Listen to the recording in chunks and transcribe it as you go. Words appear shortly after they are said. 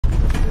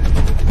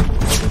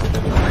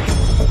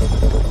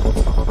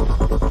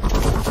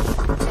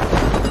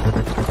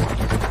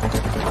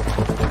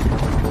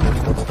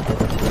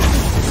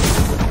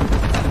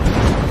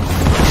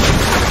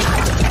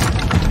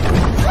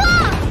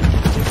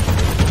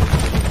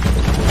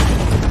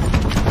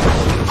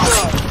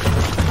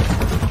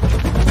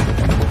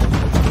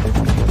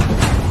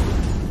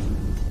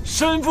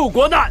身负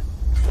国难，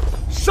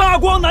杀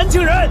光南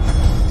庆人。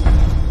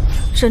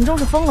沈忠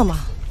是疯了吗？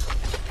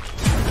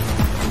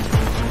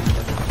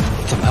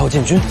怎么还要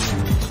建军？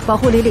保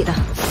护李李的。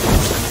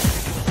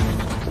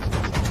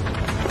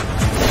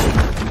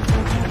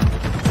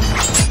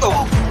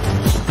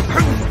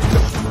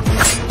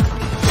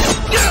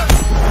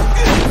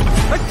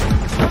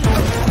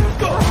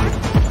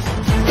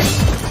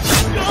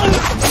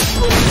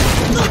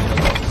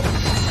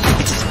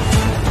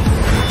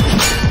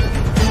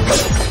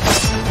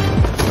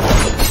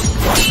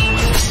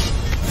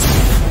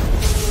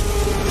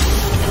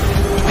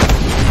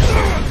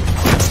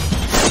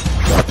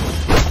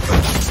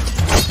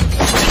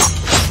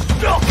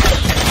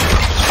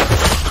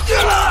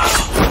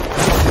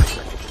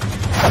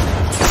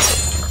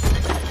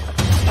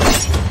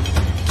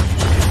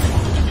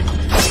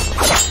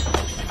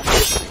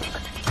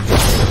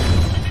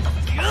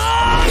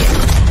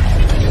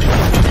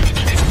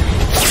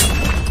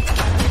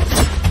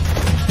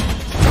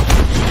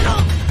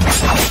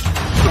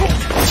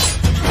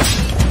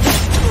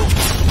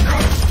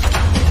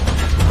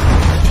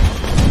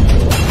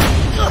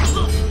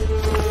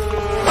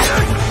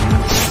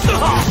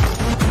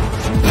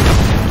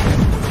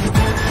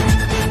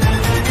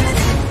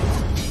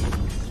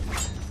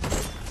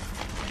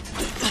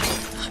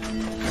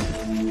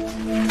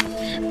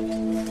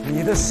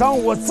 你的伤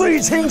我最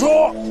清楚。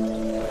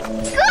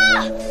哥。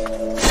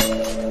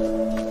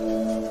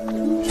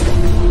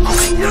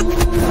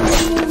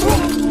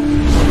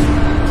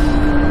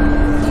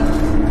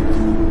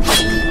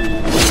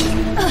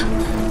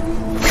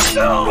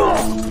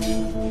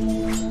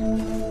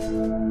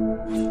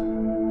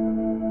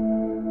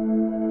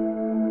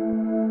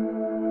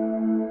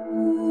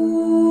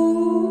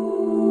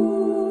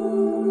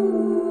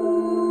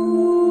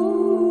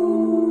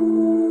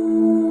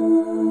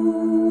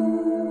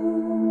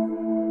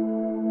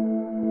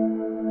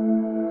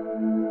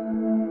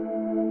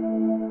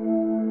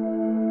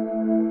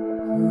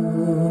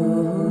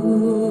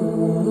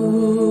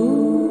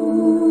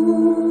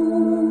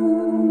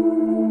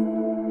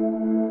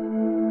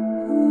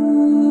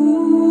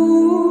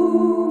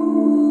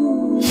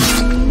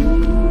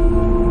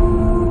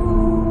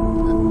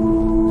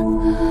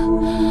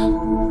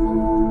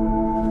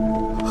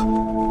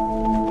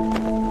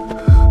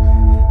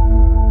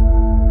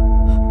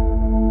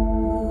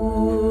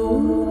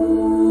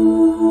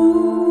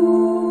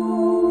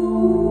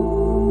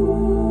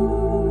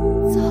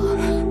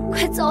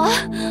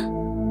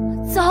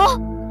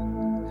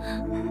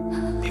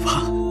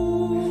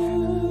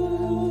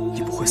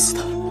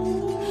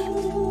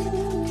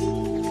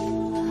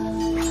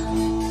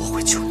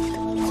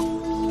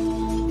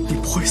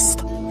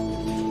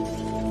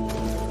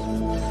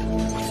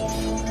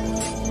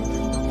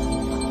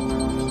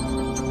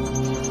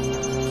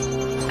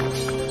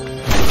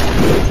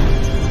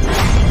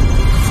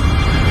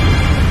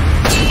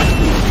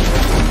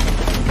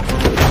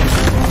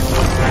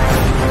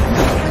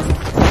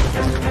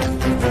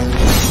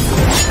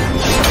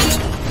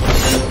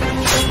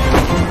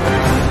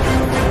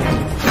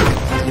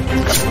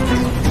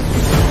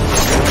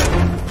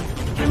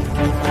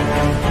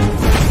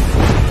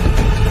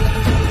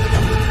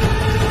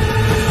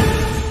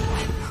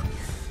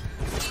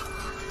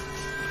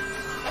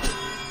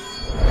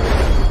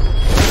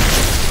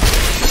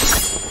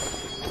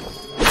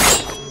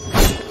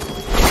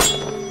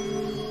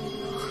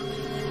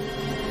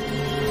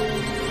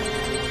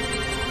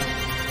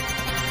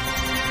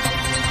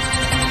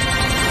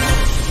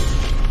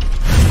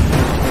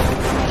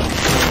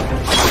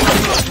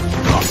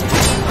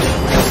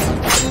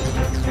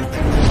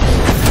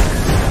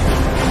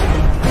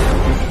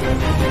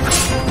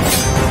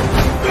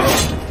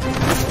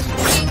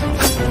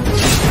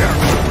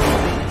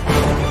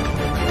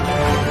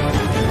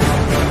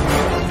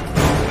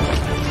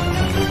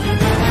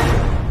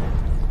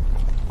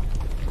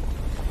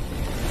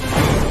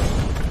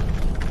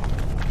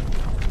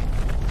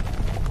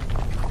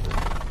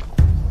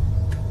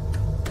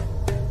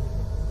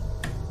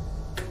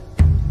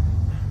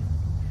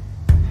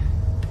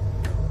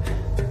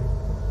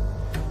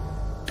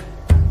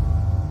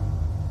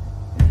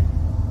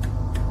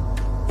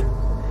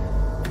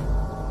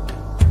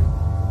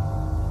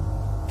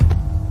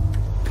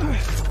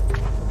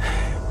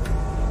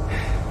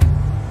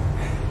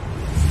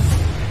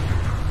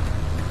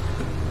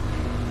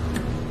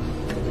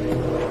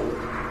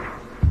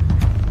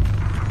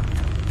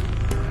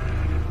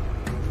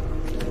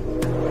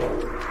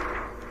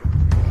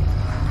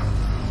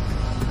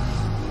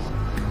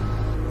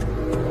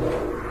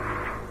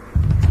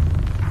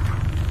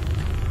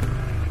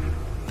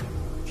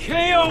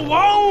 天要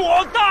亡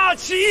我大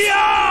齐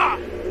呀！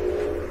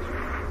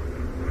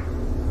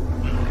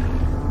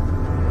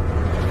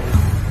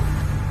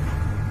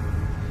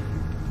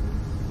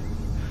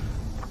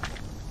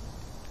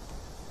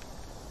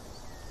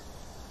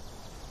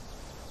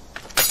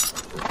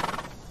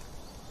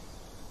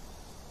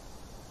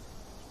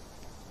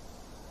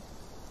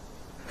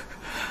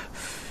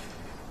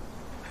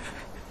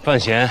范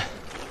闲。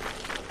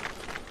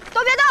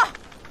 都别动！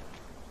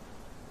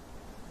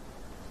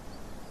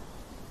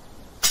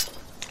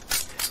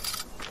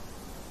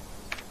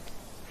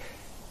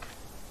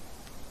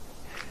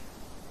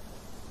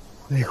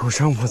那股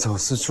商铺走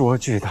私数额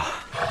巨大，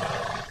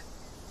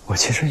我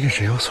其实一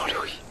直有所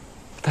留意，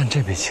但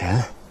这笔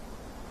钱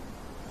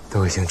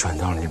都已经转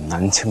到了你们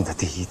南庆的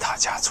第一大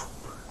家族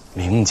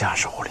明家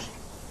手里。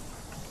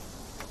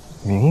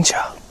明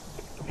家，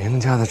明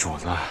家的主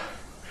子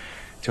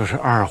就是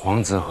二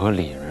皇子和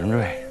李云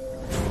瑞。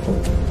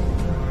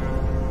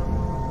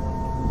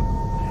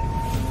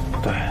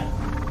不对，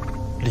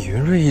李云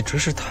瑞一直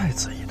是太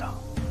子一党，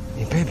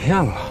你被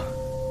骗了。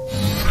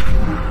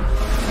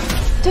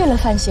对了，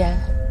范闲，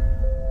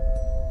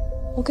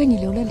我给你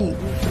留了礼物。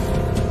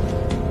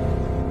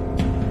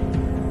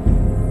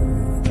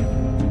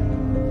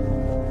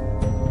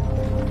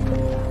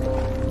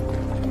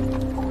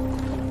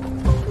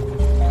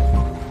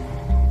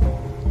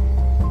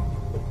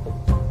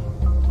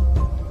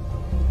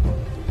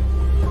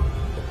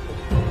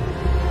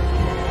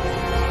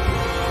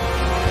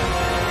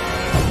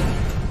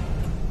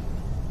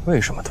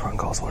为什么突然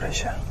告诉我这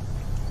些？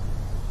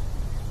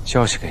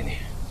消息给你，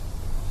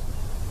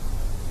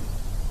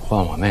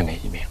换我妹妹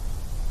一命。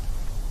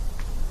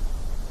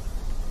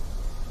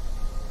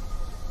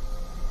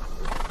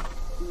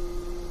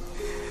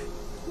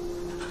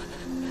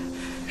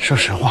说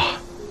实话，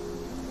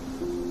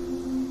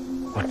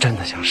我真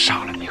的想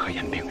杀了你和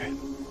严冰云。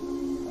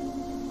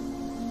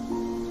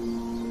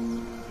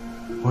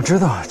我知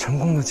道成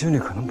功的几率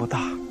可能不大。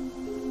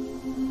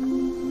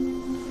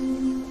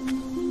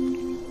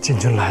禁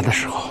军来的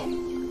时候，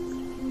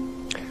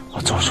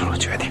我做出了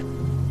决定。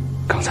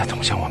刚才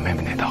捅向我妹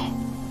妹那刀，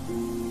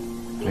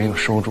没有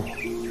收住，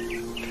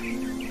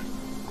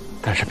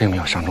但是并没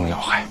有伤中要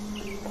害。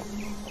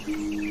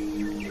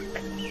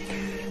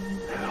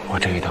我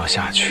这一刀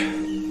下去，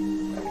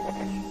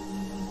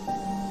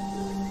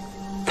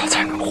她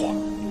才能活。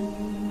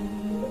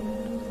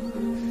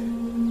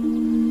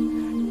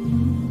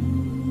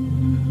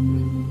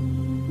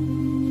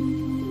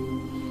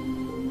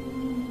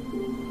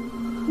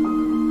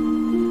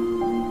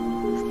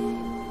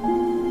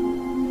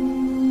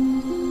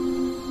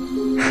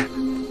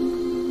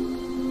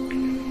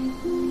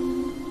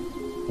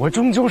我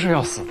终究是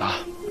要死的，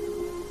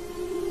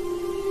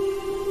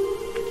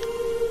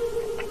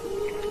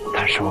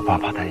但是我爸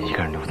把他一个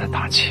人留在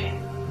大齐，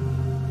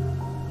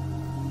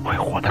会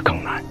活得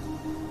更难。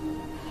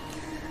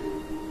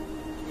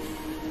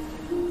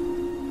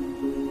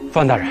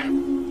范大人，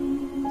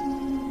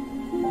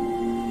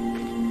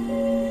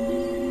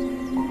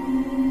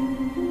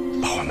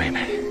把我妹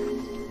妹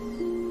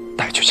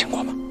带去秦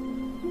国吧。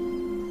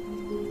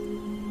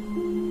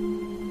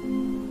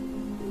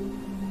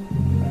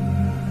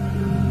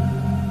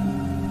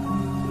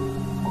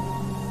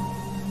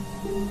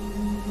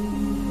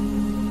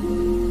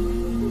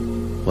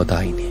我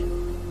答应你。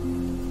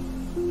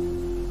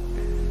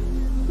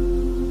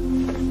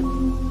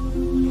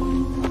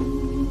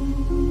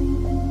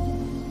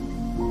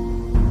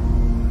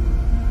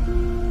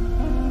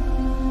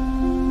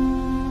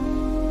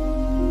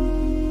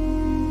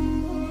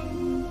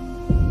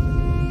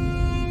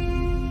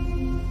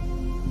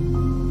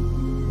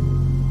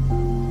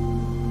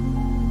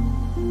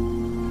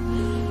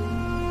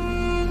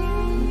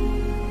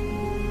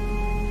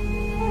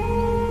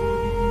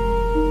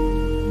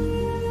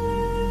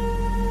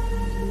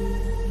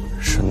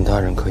沈大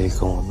人可以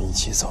跟我们一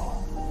起走。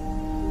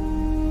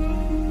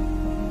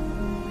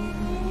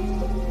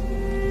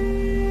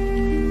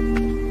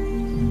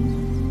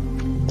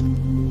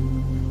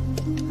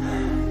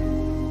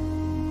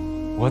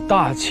我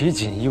大齐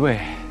锦衣卫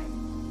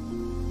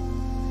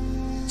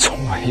从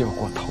未有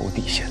过投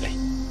递先例。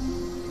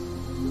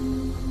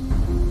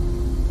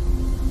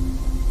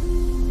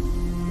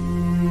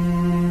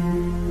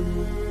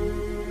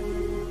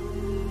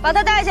把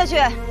他带下去，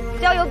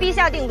交由陛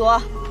下定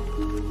夺。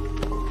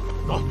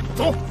走。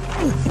走。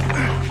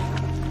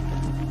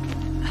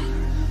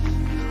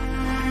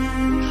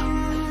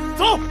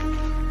走。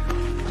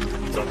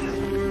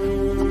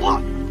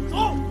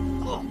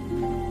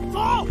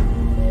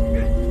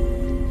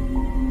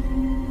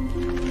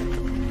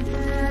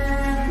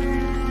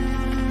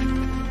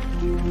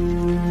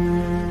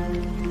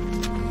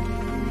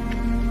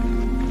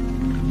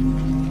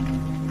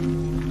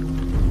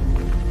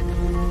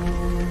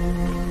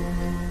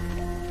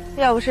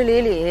要不是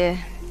李李，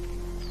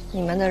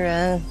你们的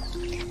人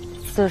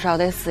至少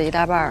得死一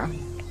大半儿。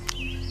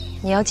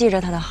你要记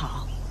着他的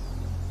好，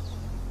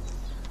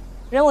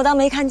人我当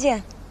没看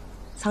见，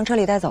藏车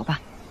里带走吧。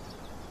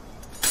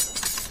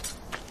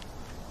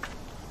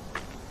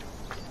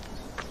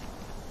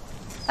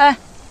哎，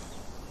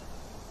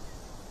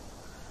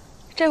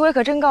这回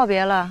可真告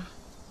别了。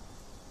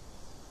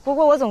不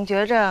过我总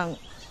觉着，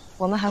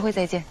我们还会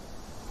再见。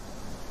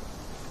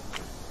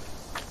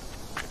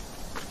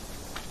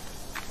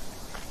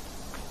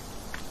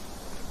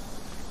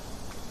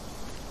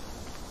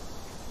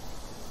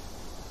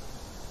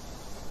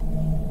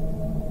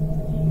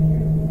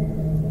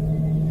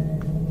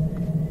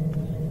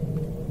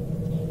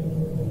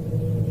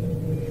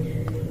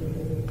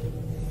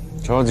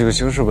找几个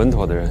行事稳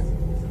妥的人，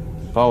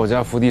把我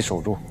家府邸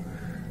守住。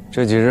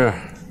这几日，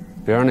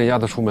别让那丫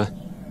头出门。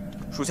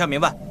属下明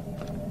白。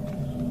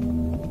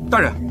大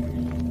人，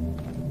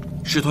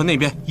使团那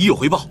边已有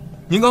回报，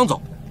您刚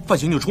走，范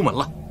闲就出门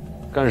了。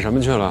干什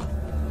么去了？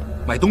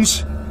买东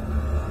西。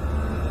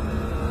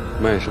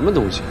买什么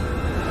东西？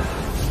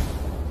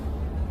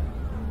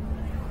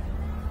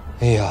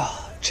哎呀，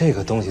这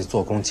个东西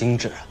做工精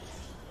致啊！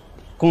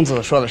公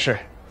子说的是。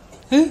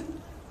哎，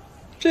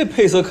这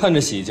配色看着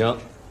喜庆。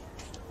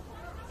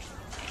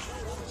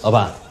老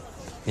板，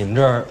你们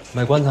这儿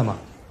卖棺材吗？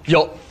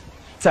有，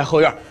在后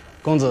院。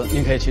公子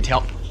您可以去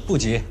挑。不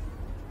急，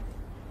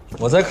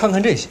我再看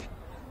看这些。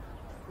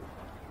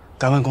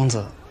敢问公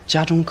子，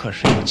家中可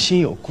是有亲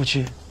友故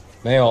居？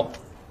没有。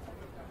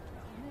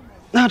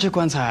那这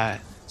棺材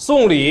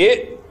送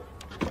礼。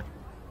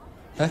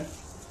哎，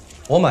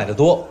我买的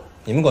多，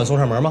你们管送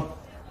上门吗？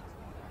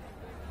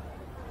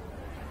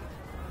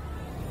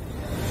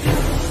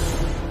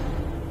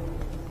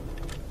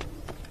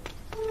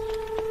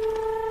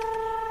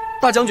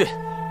大将军，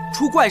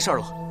出怪事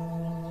了！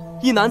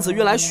一男子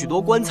运来许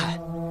多棺材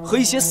和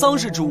一些丧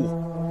事之物，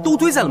都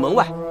堆在了门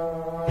外，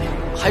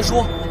还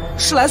说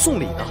是来送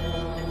礼的。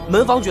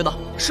门房觉得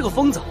是个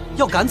疯子，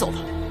要赶走他，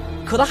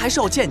可他还是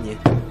要见您。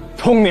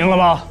通明了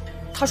吗？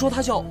他说他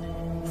叫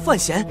范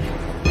闲。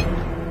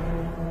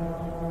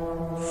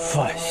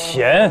范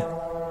闲，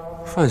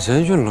范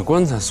闲运了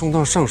棺材送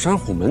到上山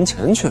虎门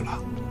前去了。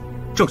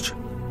正是。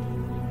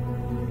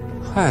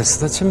害死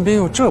他亲兵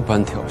又这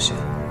般挑衅。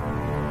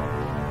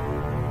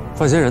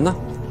范闲人呢？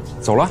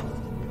走了？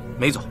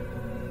没走，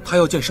他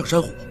要见上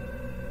山虎。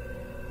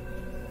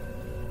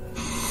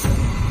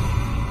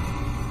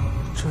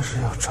这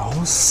是要找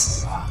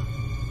死啊！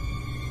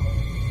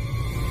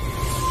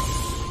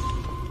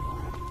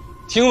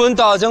听闻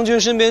大将军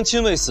身边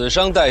亲卫死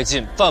伤殆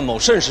尽，范某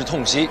甚是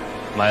痛惜，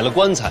买了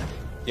棺材，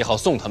也好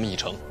送他们一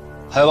程，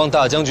还望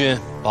大将军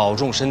保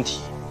重身体，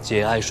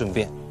节哀顺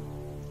变。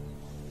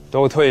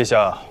都退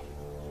下。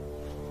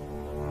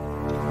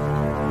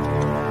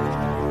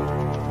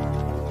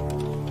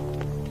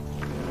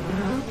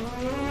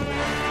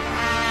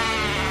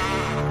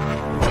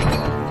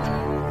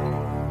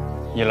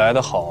你来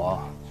得好啊，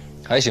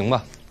还行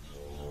吧。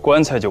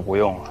棺材就不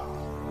用了，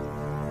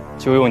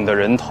就用你的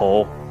人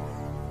头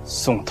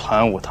送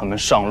谭武他们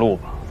上路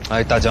吧。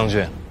哎，大将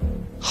军，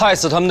害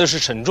死他们的是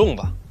沈仲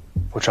吧？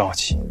不着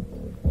急，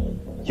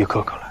一个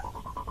个来。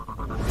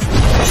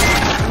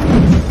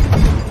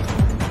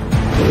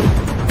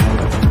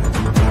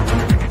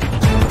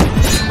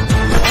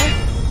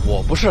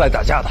我不是来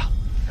打架的，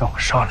让我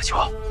杀了就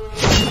好。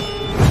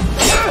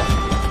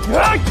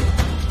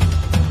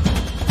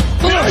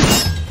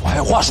我还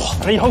有话说，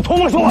咱以后同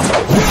盟说话。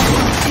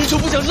你就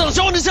不想知道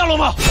肖恩的下落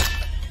吗？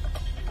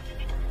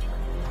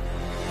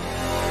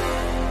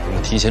你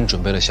们提前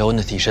准备了肖恩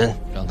的替身，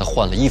让他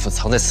换了衣服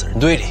藏在死人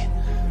堆里，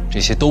这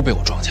些都被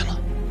我撞见了。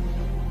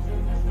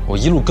我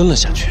一路跟了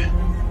下去，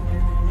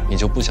你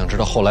就不想知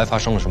道后来发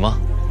生了什么？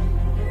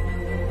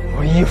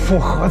我义父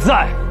何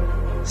在？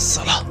死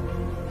了。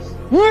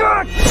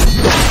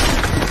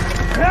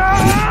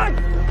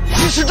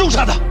你是仲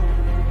杀的？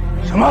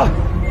什么？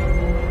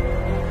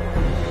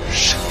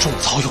沈仲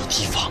早有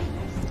提防，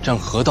让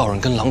何道人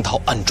跟郎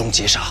桃暗中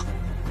结杀，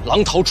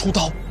郎桃出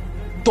刀，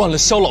断了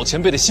萧老前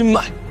辈的心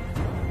脉。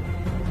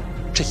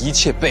这一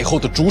切背后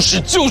的主使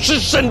就是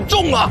沈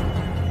仲啊！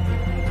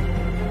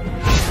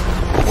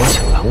我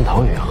请郎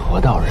桃与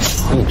何道人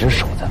一直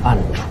守在暗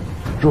处，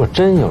若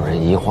真有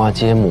人移花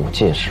接木、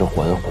借尸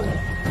还魂，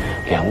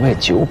两位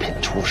九品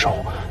出手，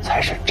才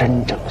是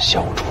真正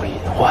消除隐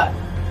患。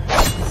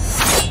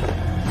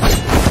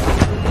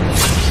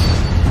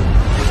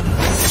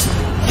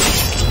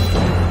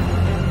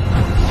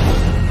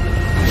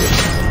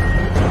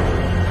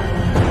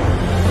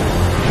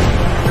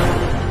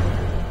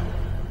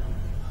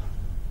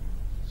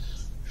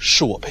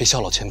是我陪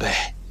萧老前辈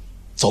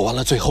走完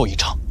了最后一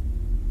场，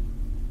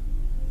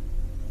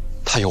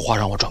他有话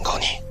让我转告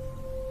你。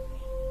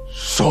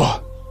说。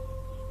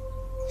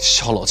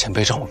萧老前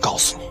辈让我告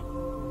诉你，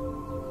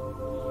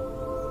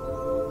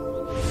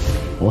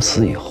我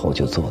死以后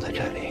就坐在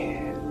这里，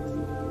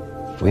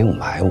不用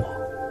埋我。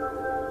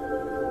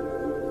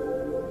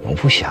我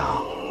不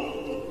想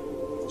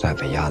再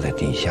被压在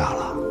地下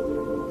了，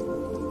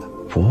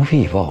不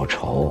必报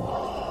仇，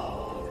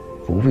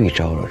不必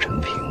招惹陈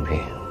萍萍。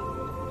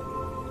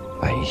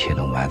把一切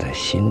都埋在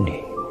心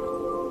里，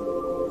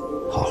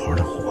好好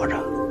的活着。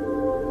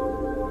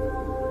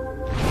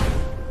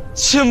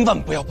千万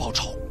不要报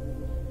仇，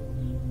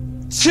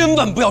千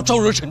万不要招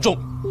惹沈仲。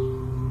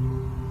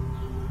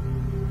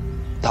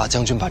大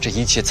将军把这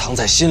一切藏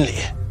在心里，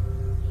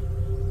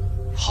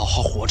好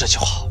好活着就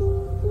好。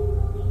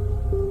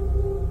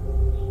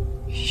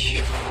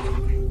义父。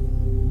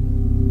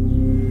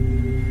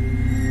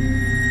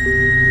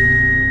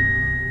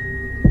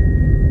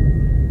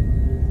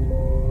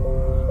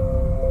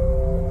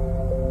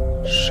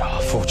杀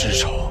父之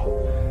仇，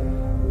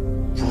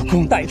不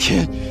共戴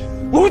天，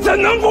我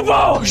怎能不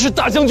报？可是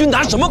大将军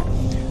拿什么？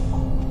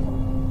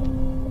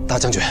大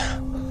将军，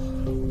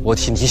我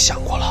替你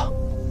想过了，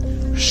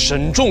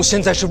沈仲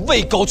现在是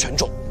位高权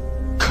重，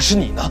可是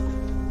你呢？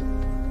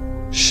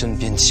身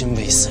边亲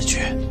卫死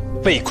绝，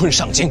被困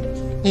上京，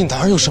你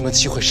哪有什么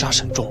机会杀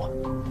沈仲啊？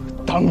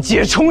当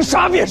街冲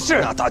杀便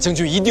是。那大将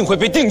军一定会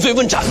被定罪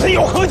问斩，死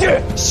有何惧？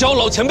萧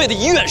老前辈的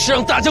遗愿是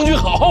让大将军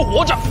好好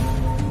活着，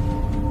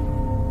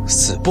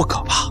死不可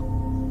怕。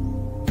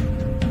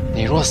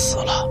你若死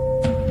了，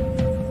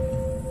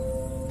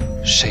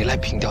谁来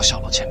平掉萧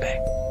老前辈？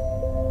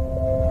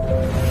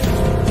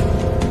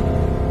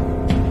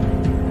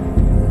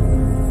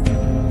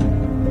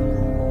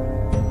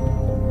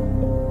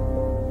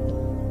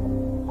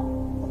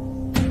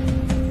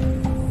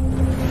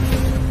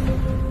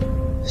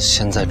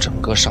现在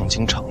整个上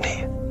京城里，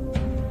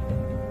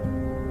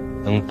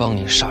能帮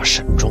你杀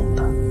沈仲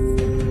的，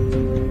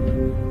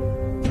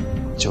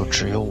就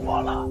只有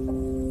我了。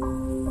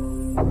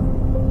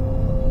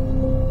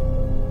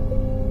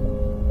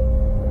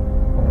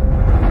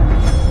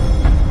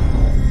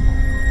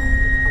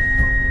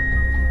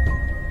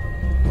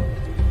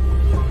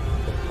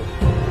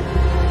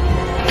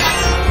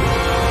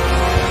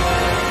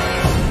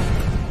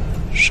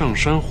上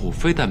山虎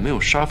非但没有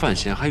杀范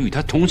闲，还与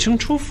他同行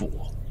出府。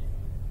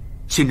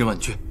千真万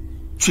确，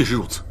确实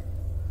如此。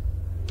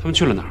他们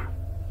去了哪儿？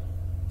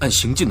按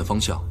行进的方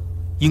向，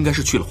应该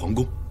是去了皇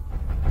宫。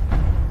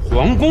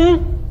皇宫？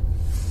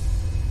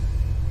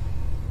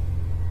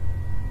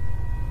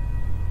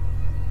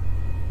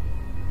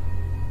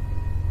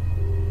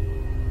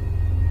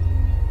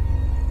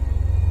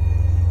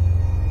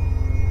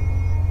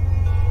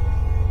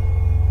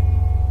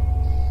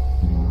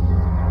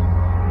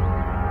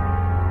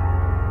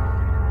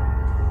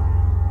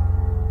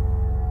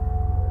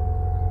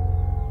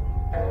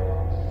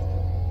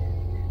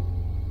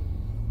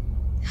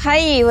还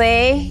以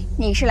为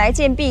你是来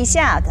见陛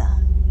下的，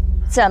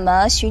怎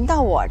么寻到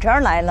我这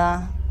儿来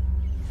了？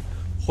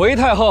回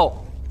太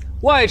后，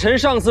外臣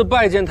上次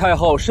拜见太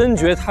后，深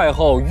觉太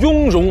后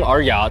雍容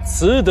尔雅，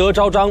慈德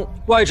昭彰。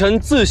外臣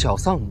自小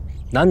丧母，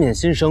难免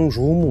心生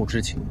如沐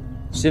之情，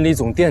心里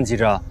总惦记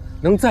着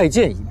能再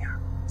见一面。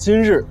今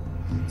日，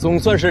总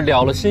算是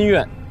了了心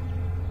愿。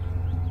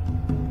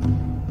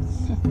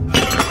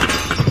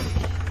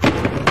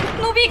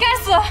奴婢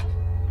该死！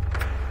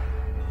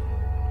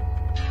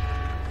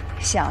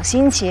小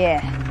心些。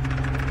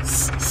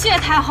谢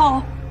太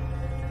后。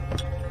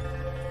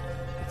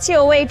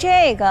就为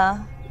这个？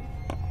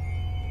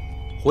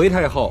回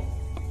太后，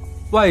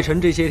外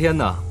臣这些天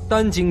呢，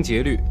殚精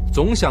竭虑，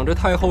总想着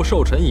太后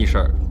寿辰一事，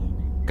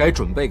该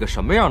准备个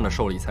什么样的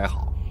寿礼才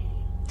好？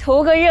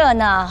图个热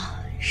闹，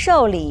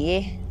寿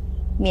礼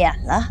免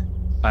了。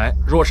哎，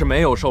若是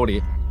没有寿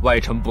礼，外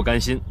臣不甘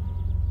心；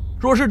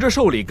若是这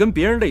寿礼跟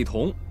别人类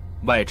同，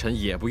外臣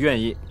也不愿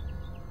意。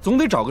总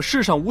得找个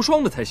世上无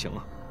双的才行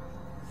啊。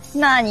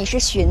那你是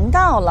寻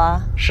到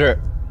了？是，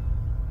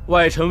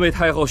外臣为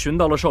太后寻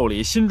到了寿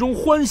礼，心中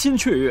欢欣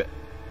雀跃，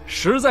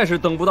实在是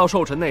等不到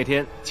寿辰那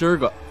天，今儿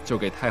个就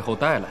给太后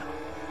带来了。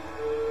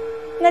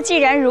那既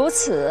然如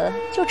此，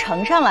就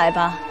呈上来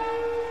吧。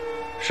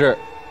是。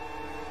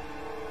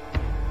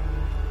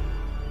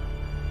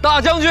大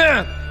将军，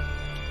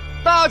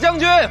大将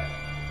军，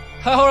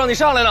太后让你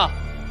上来了。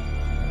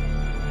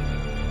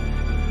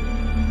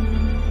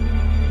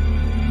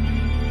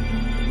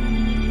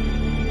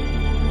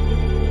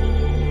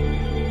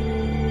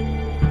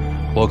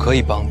我可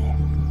以帮你，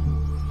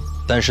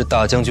但是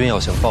大将军要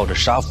想报着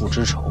杀父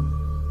之仇，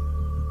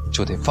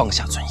就得放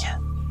下尊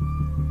严。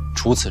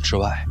除此之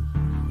外，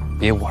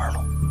别无二路。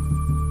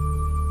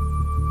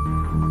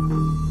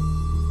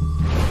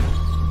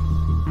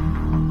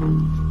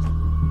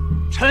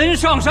臣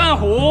上山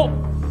虎，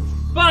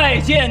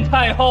拜见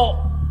太后。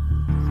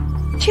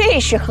这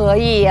是何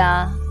意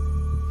呀？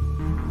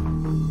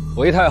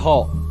回太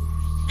后，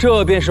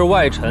这便是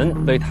外臣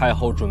为太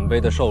后准备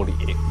的寿礼。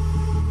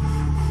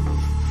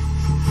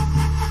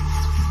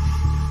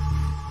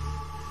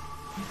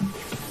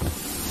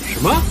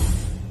什么？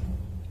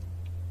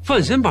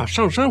范闲把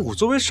上山虎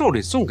作为寿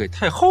礼送给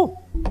太后？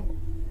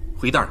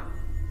回大人，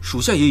属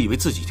下也以为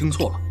自己听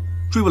错了，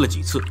追问了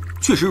几次，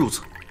确实如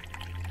此。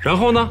然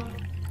后呢？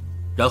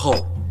然后，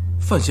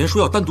范闲说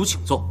要单独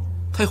请奏，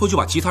太后就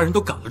把其他人都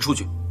赶了出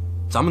去，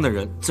咱们的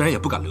人自然也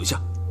不敢留下。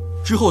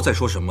之后再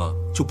说什么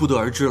就不得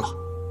而知了。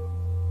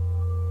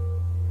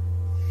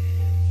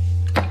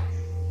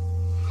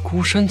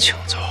孤身请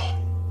奏，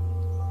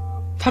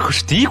他可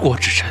是敌国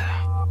之臣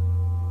啊！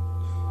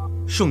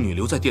圣女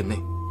留在殿内，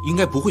应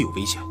该不会有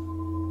危险。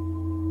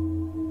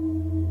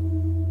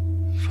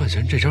范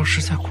闲这招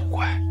实在古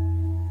怪。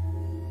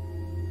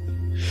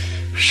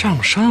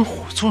上山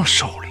虎做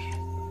寿礼，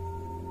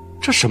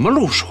这什么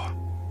路数啊？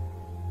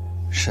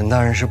沈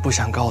大人是不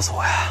想告诉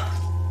我呀？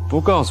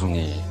不告诉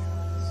你，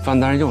范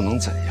大人又能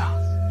怎样？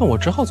那我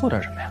只好做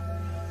点什么呀？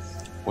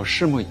我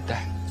拭目以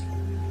待，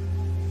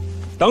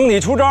等你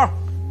出招。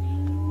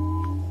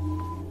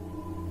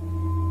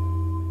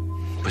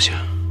不行，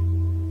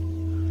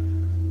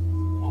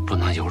我不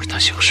能由着他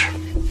行事。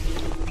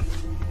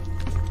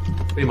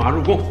备马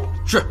入宫。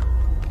是。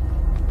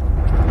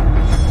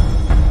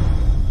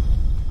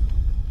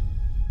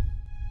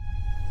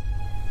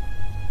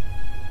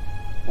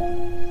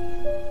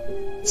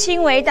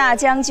卿为大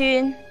将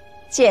军，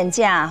见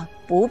驾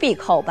不必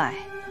叩拜，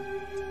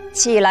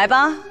起来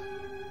吧。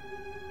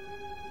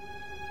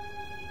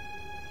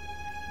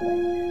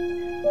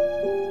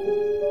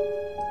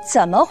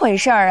怎么回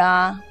事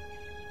啊？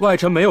外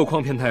臣没有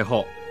诓骗太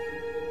后，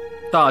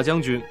大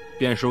将军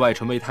便是外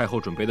臣为太后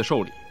准备的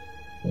寿礼。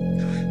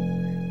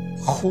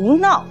胡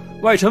闹！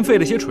外臣费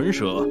了些唇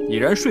舌，已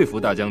然说服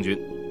大将军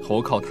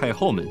投靠太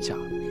后门下。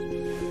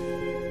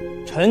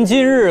臣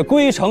今日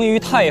归城于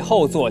太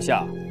后座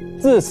下，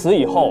自此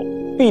以后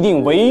必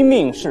定唯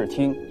命是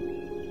听。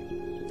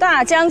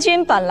大将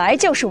军本来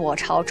就是我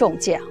朝众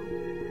将，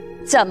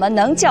怎么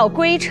能叫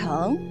归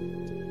城？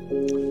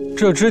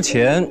这之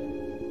前，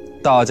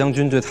大将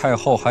军对太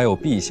后还有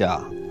陛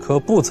下可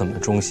不怎么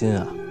忠心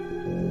啊。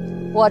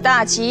我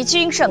大齐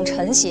君圣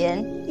臣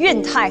贤，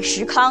运泰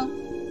时康，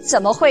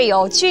怎么会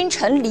有君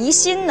臣离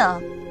心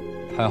呢？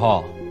太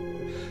后，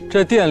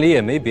这殿里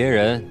也没别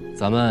人，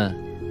咱们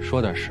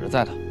说点实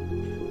在的。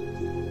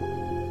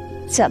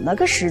怎么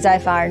个实在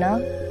法呢？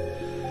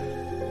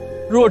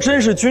若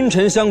真是君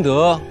臣相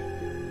得，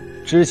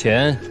之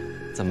前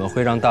怎么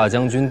会让大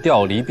将军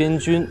调离边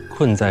军，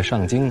困在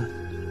上京呢？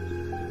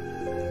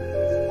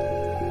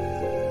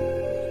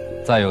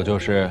再有就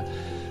是，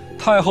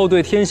太后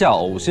对天下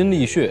呕心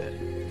沥血，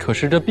可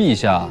是这陛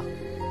下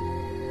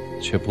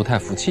却不太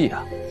服气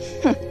啊。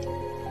哼！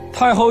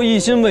太后一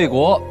心为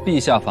国，陛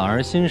下反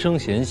而心生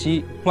嫌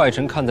隙，外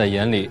臣看在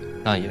眼里，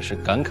那也是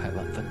感慨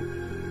万分。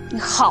你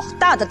好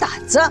大的胆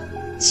子，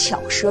巧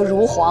舌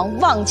如簧，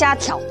妄加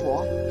挑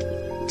拨，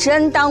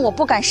真当我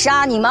不敢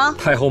杀你吗？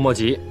太后莫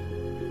急，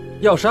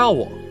要杀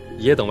我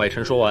也等外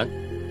臣说完。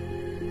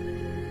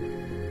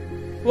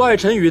外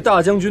臣与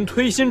大将军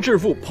推心置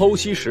腹，剖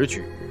析时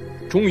局，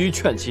终于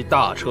劝其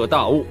大彻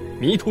大悟，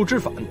迷途知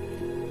返。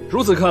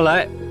如此看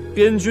来，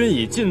边军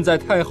已尽在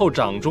太后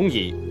掌中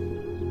矣。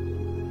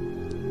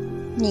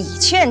你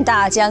劝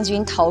大将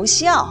军投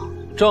效？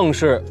正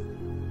是。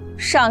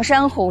上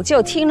山虎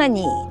就听了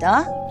你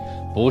的？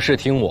不是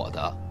听我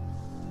的，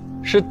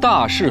是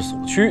大势所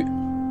趋。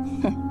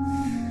哼，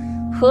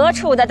何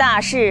处的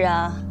大事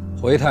啊？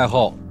回太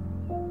后，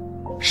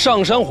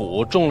上山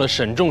虎中了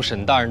沈仲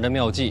沈大人的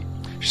妙计，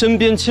身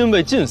边亲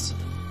卫尽死，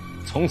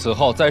从此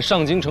后在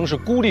上京城是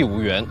孤立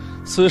无援。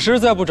此时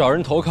再不找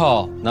人投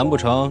靠，难不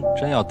成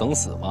真要等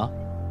死吗？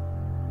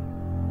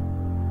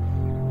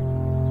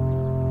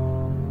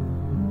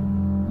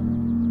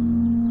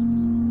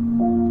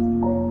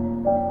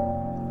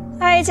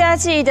哀家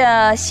记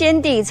得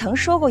先帝曾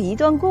说过一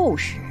段故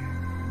事，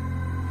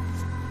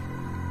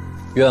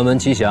愿闻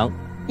其详。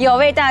有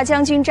位大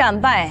将军战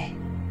败，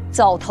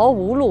走投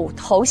无路，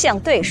投向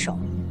对手。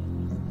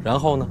然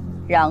后呢？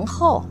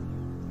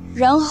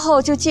然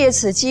后就借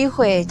此机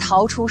会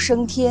逃出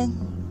升天，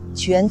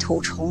卷土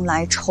重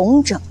来，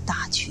重整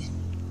大军。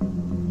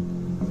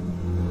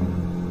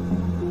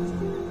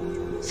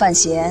范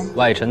闲，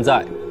外臣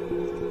在。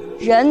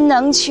人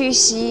能屈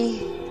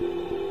膝，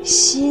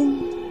心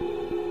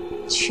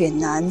却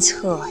难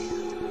测呀。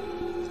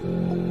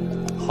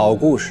好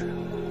故事。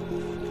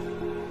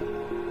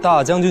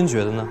大将军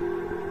觉得呢？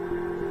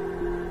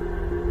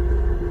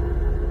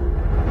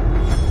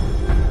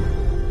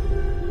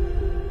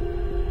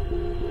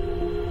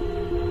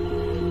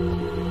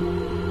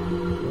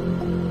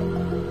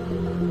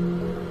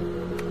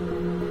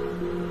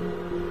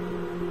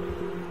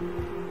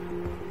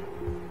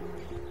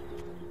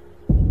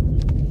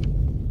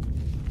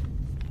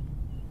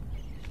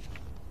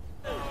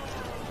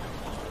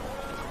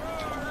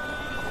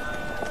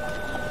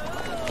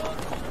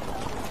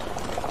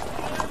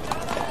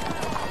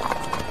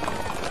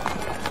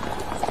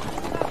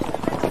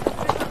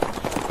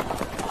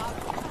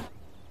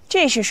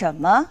这是什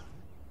么？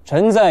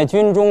臣在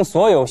军中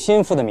所有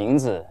心腹的名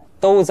字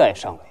都在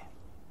上面。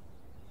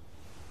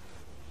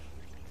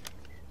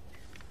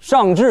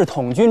上至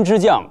统军之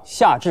将，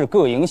下至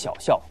各营小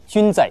校，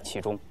均在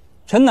其中。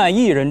臣乃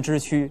一人之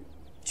躯，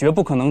绝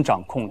不可能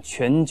掌控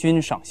全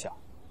军上下。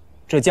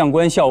这将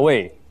官校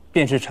尉，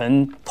便是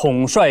臣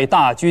统帅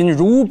大军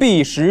如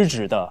臂使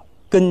指的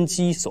根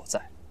基所在。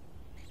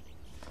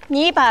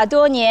你把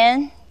多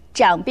年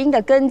掌兵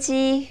的根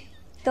基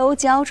都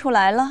交出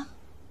来了？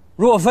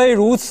若非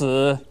如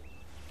此，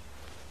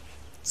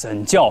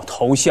怎叫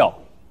投效？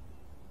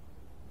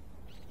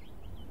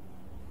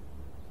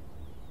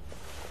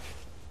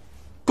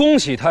恭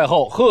喜太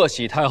后，贺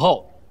喜太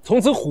后！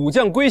从此虎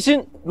将归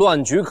心，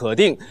乱局可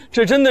定。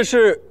这真的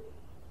是……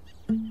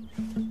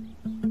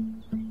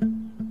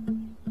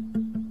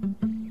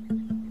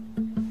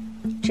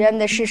真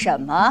的是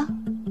什么？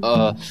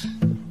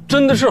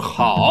真的是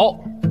好。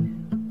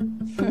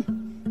哼，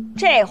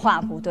这话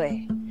不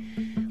对。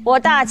我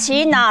大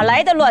齐哪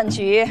来的乱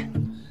局？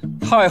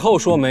太后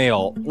说没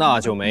有，那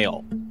就没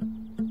有。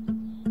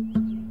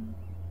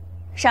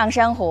上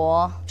山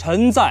虎，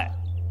臣在。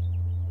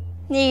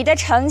你的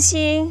诚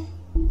心，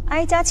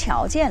哀家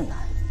瞧见了。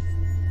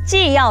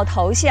既要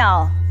投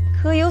效，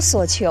可有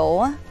所求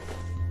啊？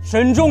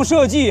沈仲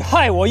设计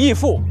害我义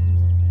父，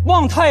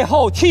望太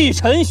后替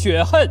臣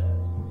雪恨。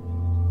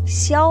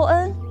萧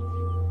恩，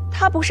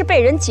他不是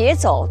被人劫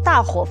走，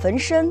大火焚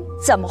身，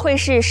怎么会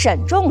是沈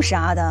仲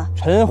杀的？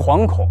臣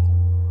惶恐，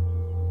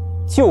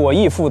救我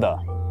义父的，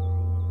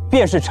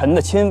便是臣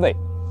的亲卫。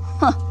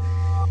哼，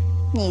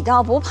你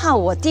倒不怕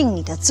我定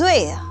你的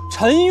罪啊？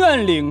臣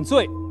愿领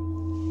罪。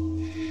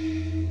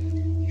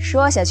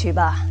说下去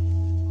吧。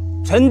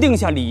臣定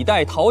下李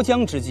代逃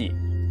江之计，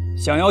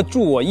想要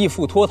助我义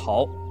父脱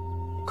逃，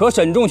可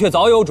沈仲却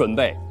早有准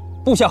备，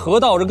部下何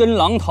道人跟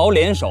狼桃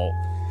联手，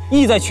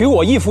意在取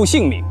我义父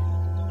性命。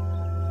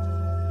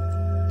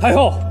太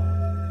后，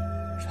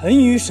臣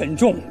与沈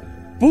仲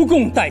不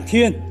共戴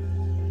天。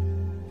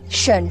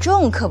沈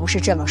仲可不是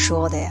这么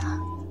说的呀。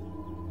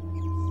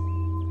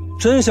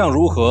真相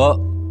如何？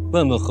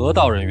问问何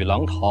道人与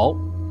狼桃，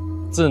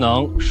自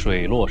能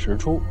水落石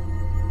出。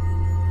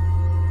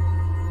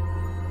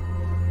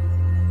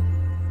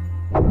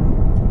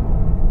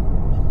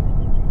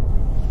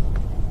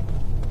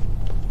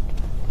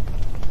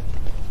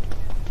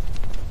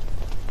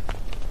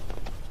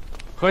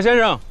何先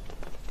生，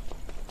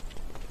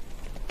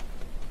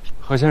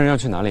何先生要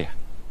去哪里？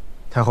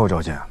太后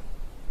召见。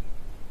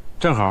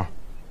正好，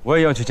我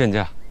也要去见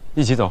驾，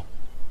一起走。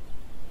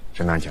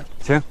沈大请。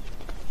请。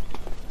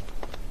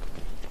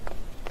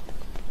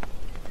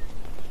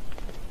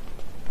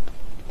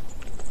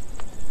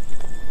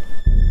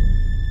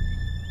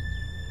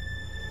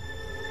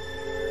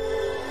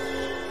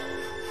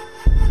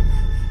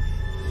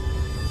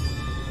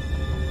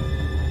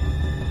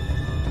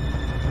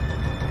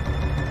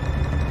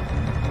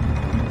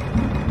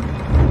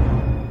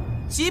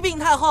启禀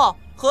太后，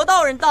何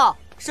道人到，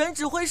沈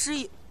指挥使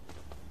已。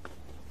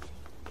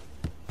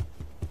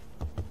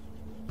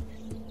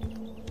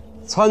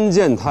参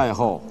见太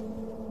后。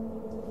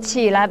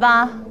起来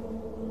吧。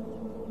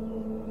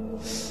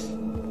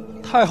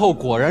太后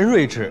果然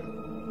睿智，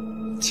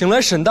请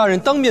来沈大人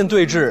当面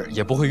对质，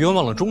也不会冤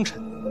枉了忠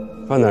臣。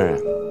范大人，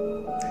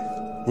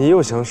你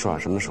又想耍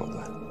什么手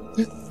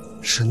段？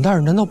沈大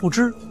人难道不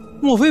知？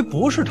莫非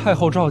不是太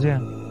后召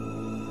见？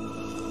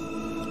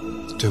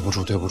对不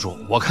住，对不住，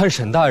我看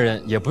沈大人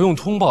也不用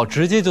通报，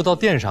直接就到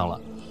殿上了。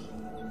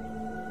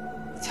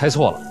猜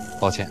错了，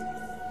抱歉。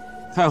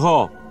太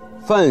后，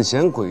范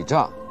闲诡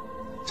诈，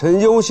臣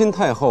忧心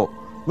太后，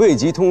未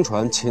及通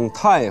传，请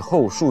太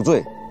后恕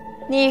罪。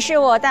你是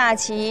我大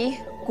齐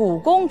古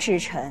公之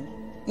臣，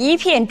一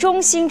片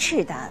忠心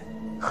赤胆，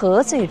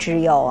何罪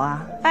之有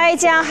啊？哀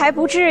家还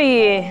不至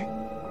于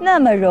那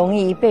么容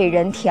易被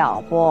人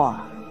挑拨。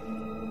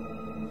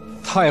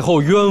太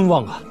后冤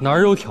枉啊，哪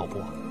有挑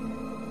拨？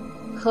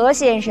何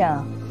先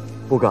生，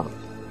不敢，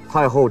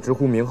太后直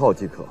呼名号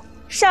即可。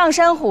上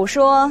山虎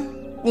说，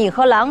你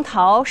和狼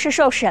桃是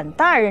受沈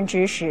大人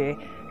指使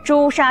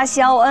诛杀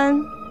萧恩，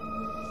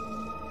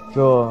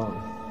这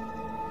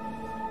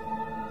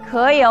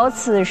可有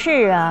此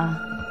事啊？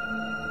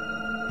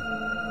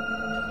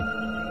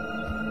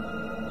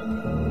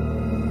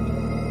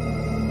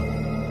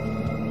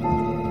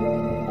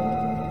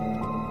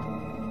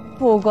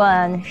不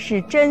管是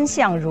真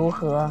相如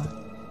何，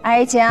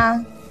哀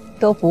家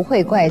都不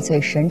会怪罪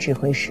沈指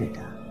挥使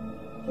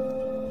的，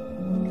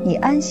你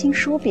安心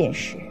说便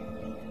是。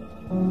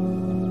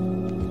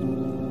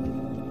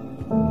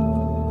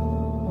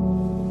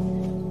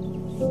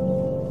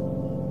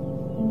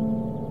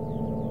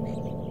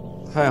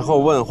太后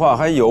问话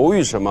还犹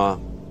豫什么？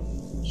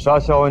杀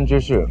萧恩之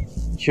事，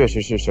确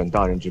实是沈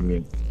大人之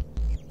命。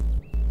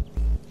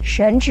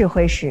沈指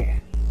挥使，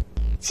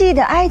记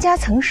得哀家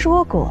曾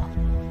说过，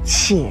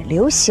且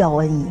留萧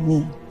恩一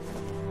命。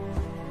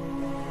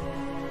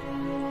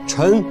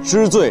臣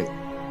知罪。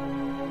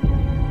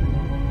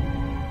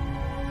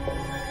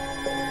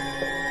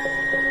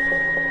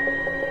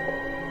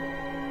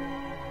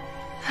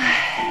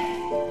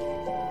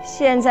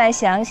现在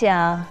想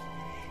想，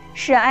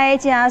是哀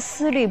家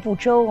思虑不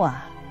周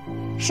啊。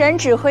沈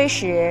指挥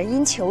使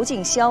因囚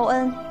禁萧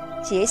恩，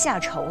结下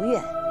仇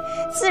怨，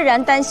自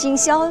然担心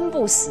萧恩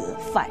不死，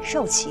反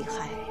受其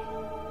害。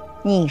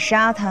你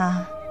杀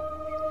他，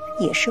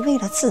也是为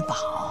了自保。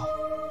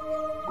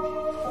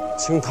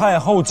请太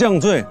后降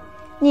罪。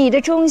你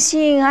的忠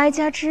心，哀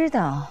家知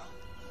道。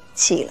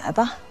起来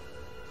吧。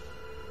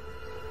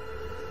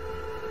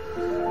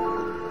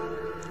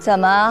怎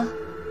么，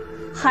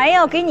还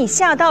要给你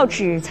下道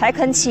旨才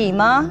肯起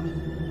吗？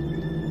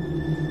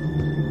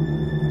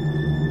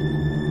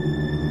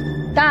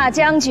大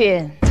将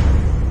军，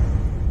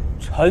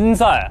臣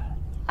在。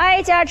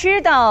哀家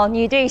知道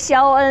你对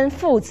萧恩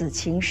父子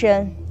情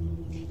深，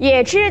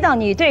也知道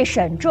你对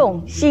沈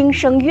仲心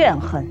生怨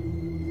恨。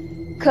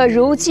可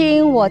如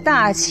今我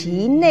大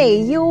齐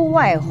内忧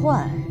外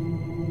患，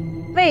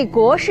为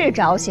国事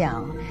着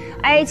想，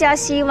哀家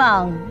希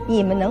望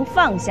你们能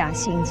放下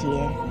心结，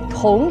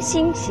同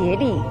心协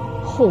力，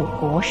护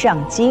国上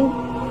京。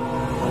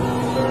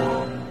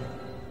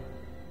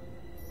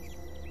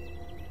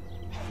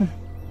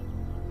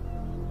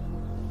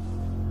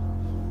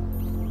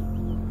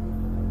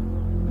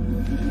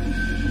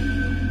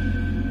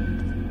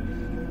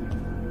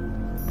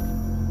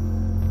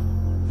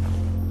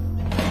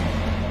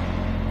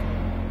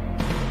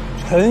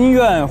臣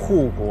愿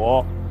护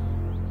国。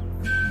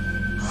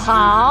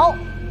好，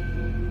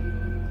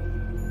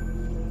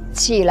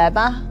起来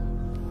吧。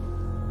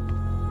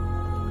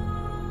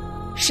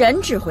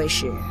沈指挥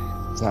使，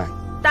在。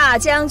大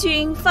将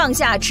军放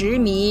下执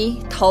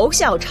迷，投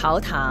效朝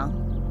堂，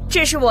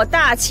这是我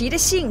大齐的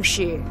幸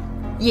事，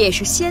也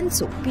是先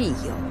祖庇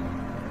佑，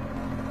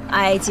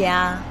哀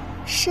家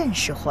甚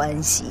是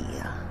欢喜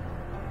呀。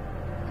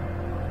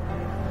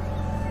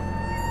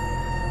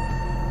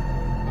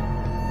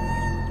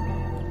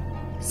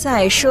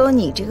再说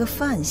你这个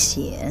范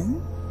闲，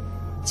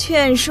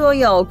劝说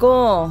有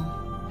功，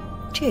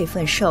这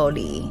份寿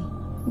礼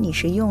你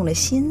是用了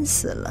心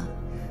思了，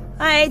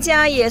哀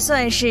家也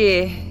算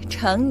是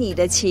承你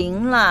的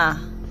情了。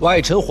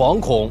外臣惶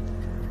恐。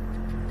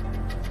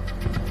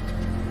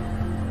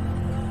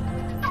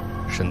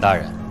沈大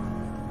人，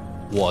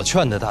我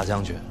劝的大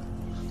将军，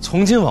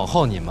从今往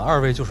后你们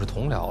二位就是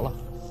同僚了，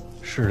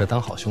试着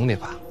当好兄弟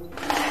吧。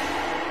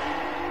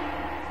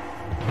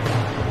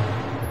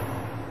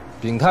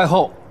禀太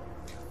后，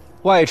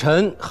外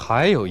臣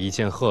还有一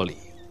件贺礼。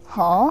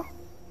哦，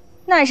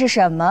那是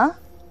什么？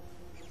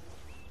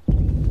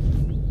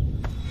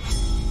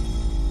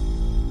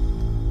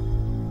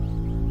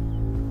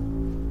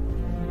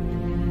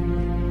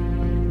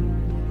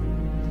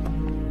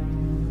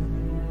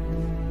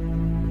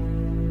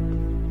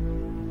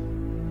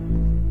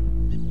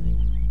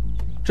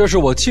这是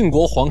我庆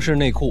国皇室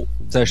内库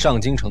在上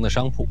京城的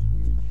商铺。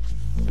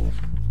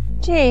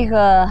这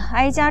个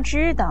哀家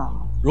知道。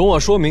容我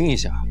说明一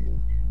下，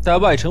待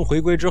外臣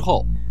回归之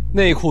后，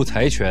内库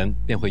财权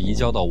便会移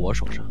交到我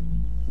手上。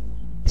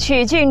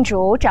许郡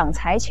主掌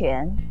财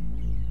权，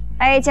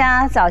哀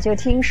家早就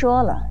听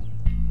说了。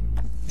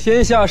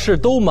天下事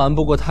都瞒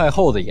不过太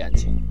后的眼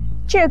睛，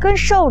这跟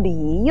寿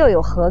礼又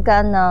有何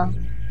干呢？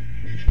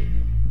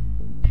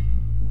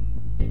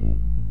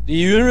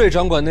李云瑞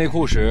掌管内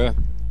库时，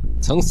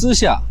曾私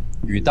下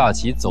与大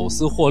齐走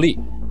私获利。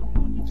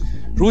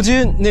如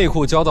今内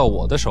库交到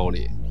我的手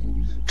里，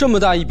这么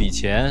大一笔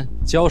钱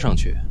交上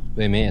去，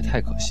未免也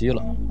太可惜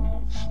了。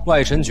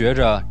外臣觉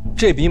着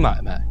这笔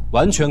买卖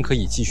完全可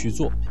以继续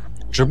做，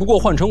只不过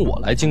换成我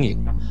来经营，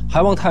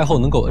还望太后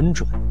能够恩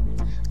准。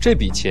这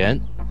笔钱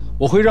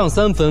我会让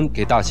3分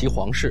给大齐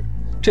皇室，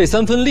这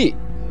3分利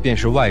便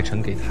是外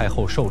臣给太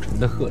后寿辰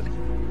的贺礼。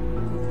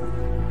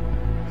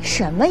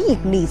什么盈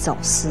利走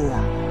私啊？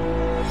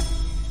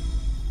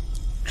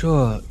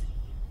这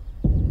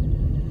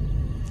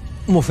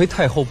莫非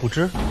太后不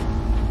知？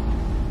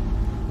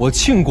我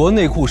庆国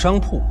内库商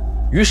铺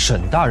与沈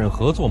大人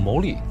合作牟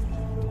利，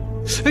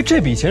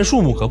这笔钱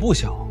数目可不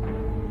小。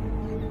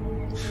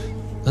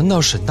难道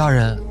沈大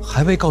人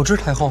还未告知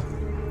太后？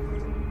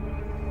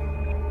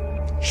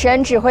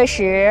沈指挥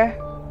使，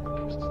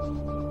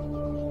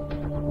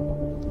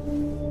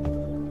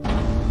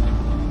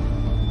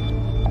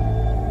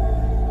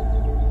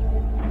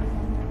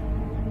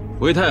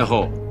回太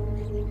后，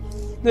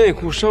内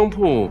库商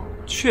铺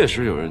确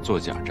实有人做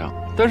假账，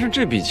但是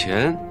这笔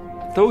钱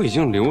都已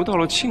经流到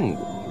了庆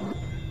国，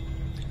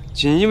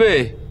锦衣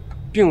卫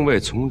并未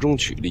从中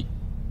取利。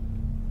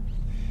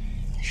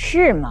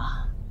是吗？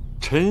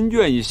臣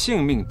愿以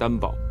性命担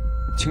保，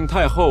请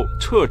太后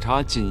彻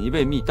查锦衣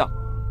卫密档，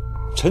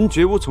臣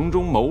绝无从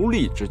中牟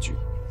利之举。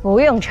不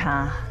用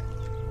查，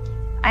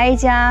哀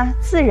家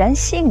自然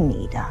信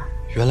你的。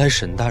原来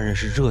沈大人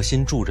是热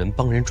心助人，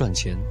帮人赚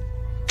钱，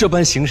这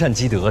般行善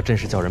积德，真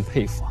是叫人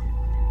佩服啊！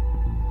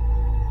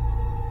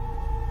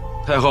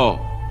太后，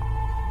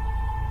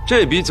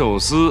这笔走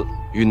私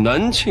与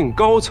南庆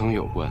高层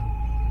有关，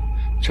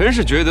臣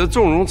是觉得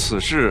纵容此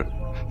事，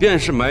便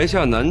是埋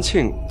下南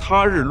庆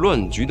他日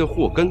乱局的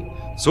祸根，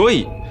所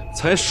以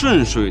才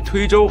顺水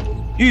推舟，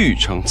欲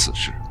成此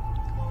事。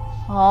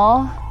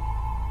哦，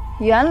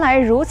原来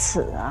如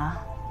此啊！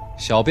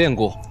小变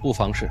故，不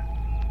妨事。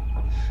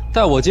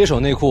待我接手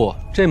内库，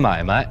这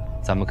买卖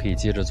咱们可以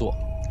接着做，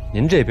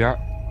您这边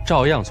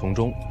照样从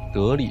中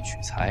得利取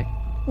财。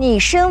你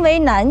身为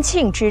南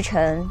庆之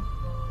臣，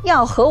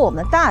要和我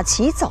们大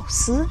齐走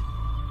私？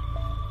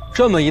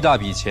这么一大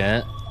笔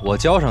钱，我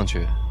交上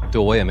去，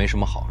对我也没什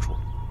么好处。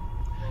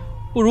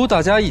不如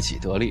大家一起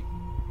得利。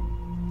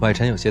外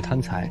臣有些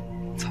贪财，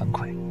惭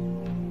愧。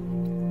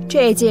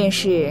这件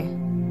事，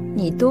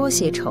你多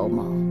些筹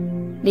谋，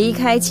离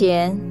开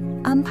前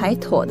安排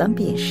妥当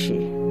便是。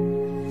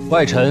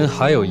外臣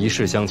还有一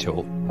事相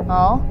求。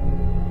哦，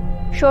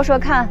说说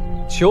看。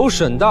求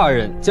沈大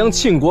人将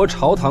庆国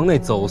朝堂内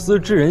走私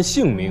之人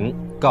姓名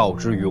告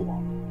知于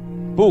我。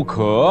不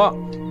可。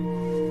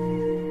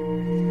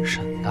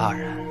沈大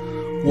人，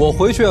我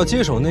回去要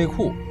接手内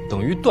库，等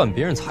于断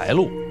别人财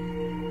路，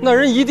那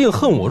人一定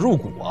恨我入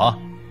骨啊！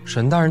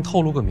沈大人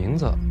透露个名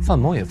字，范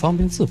某也方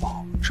便自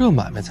保，这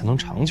买卖才能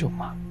长久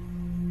嘛。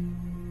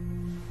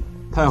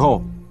太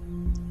后，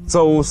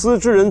走私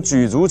之人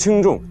举足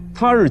轻重，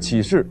他日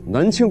起事，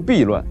南庆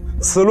必乱。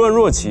此乱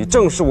若起，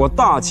正是我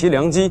大齐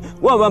良机，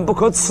万万不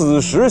可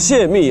此时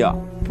泄密啊！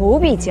不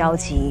必焦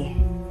急，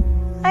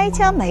哀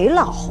家没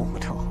老糊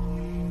涂。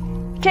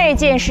这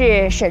件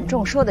事沈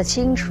仲说得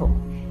清楚，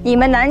你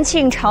们南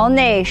庆朝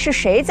内是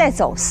谁在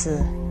走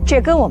私？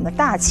这跟我们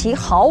大齐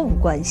毫无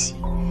关系，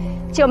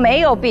就没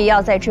有必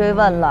要再追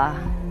问了。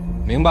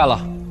明白了，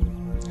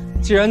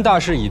既然大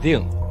事已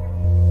定，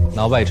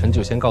那外臣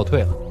就先告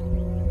退了。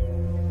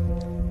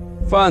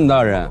范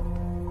大人，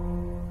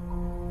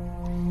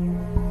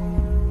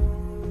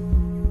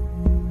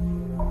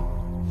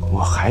我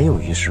还有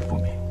一事不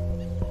明，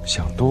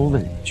想多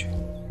问一句。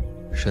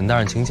沈大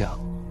人，请讲。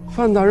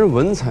范大人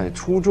文采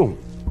出众，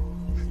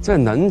在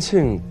南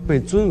庆被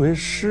尊为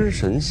诗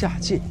神下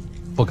界，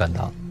不敢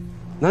当。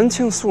南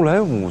庆素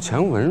来武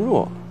强文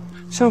弱，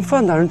像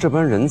范大人这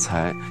般人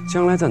才，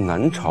将来在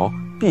南朝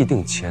必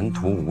定前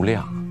途无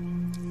量。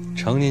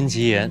承您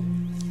吉言。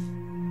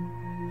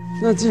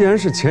那既然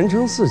是前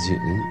程似锦，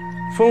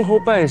封侯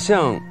拜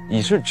相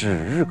已是指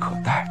日可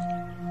待，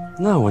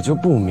那我就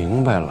不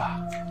明白了。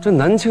这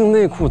南庆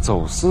内库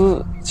走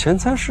私钱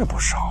财是不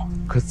少，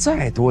可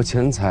再多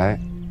钱财，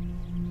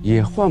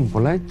也换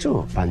不来这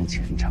般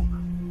前程啊！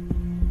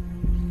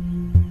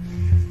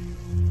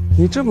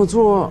你这么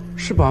做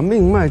是把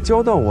命脉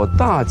交到我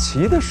大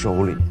齐的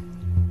手里，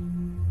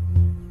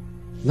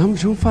难不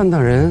成范大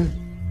人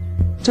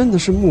真的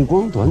是目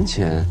光短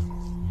浅，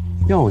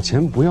要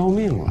钱不要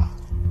命了？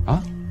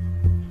啊！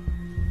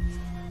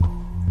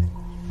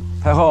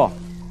太后，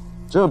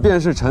这便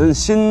是臣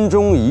心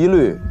中疑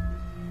虑。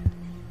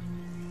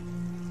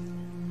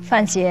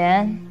范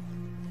闲，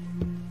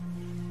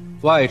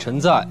外臣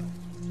在。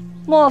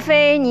莫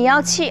非你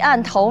要弃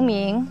暗投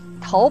明，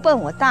投奔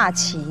我大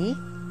齐？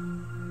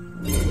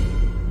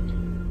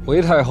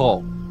回太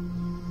后，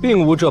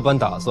并无这般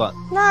打算。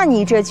那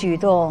你这举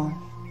动，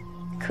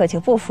可就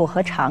不符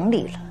合常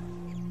理了。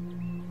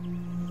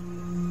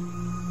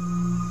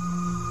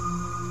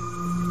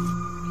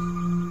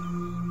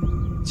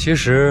其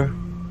实，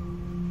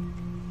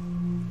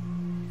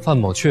范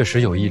某确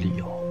实有一理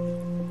由，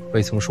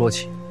未曾说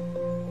起。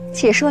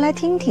且说来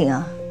听听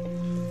啊。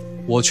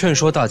我劝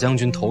说大将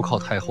军投靠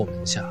太后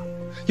门下，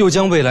又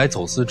将未来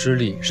走私之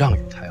力让与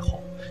太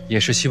后，也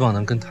是希望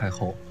能跟太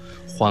后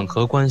缓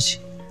和关系，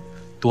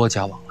多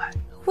加往来。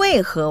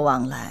为何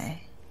往来？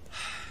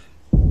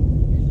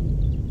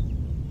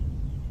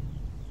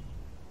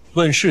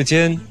问世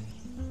间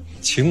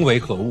情为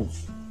何物，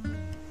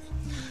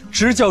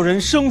直叫人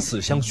生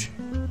死相许。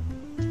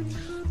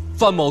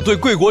范某对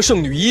贵国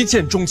圣女一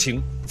见钟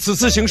情，此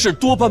次行事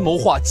多般谋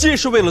划，皆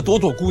是为了朵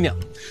朵姑娘。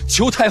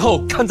求太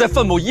后看在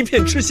范某一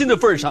片痴心的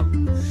份上，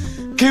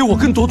给我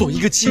跟朵朵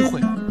一个机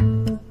会。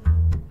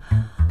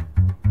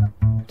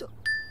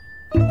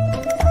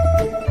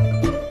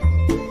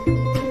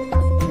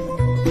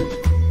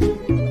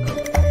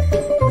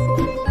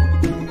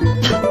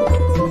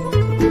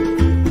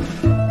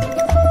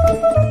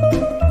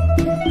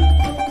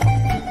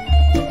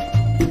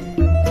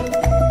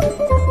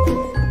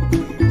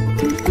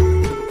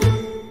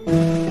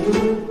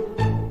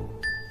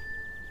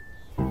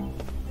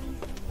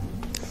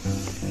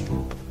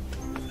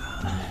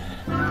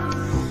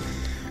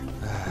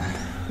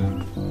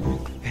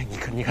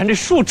你看这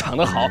树长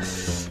得好，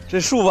这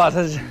树吧，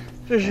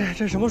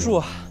这什么树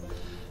啊？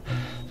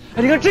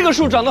哎，你看这个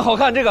树长得好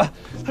看，这个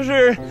它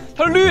是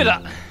绿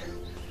的。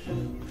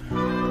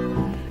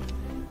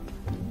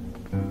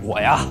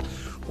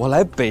我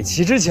来北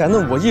齐之前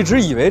呢，我一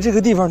直以为这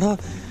个地方它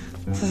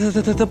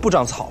不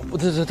长草，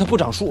它不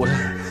长树，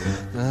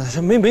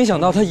没想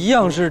到它一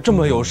样是这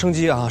么有生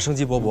机啊，生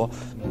机勃勃。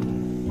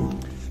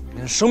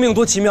生命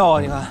多奇妙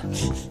啊！你看。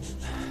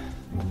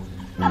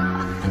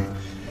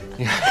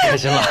你看开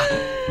心了。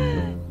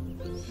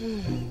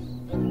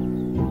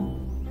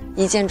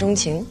一见钟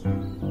情。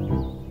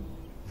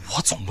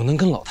我总不能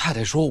跟老太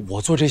太说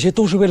我做这些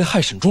都是为了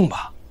害沈仲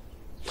吧？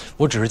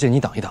我只是借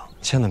你挡一挡，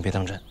千万别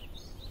当真。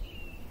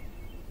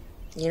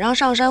你让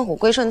上山虎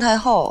归顺太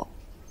后，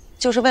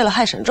就是为了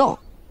害沈仲？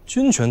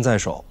军权在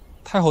手，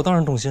太后当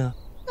然动心啊。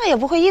那也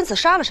不会因此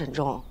杀了沈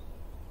仲。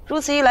如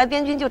此一来，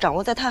边军就掌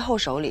握在太后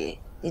手里，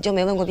你就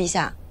没问过陛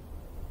下？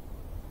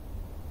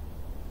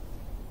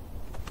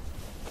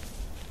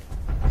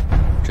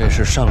这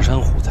是上山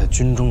虎在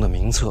军中的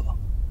名册，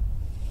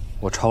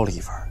我抄了一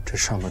份，这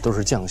上面都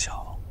是将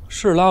校，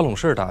是拉拢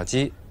是打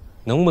击，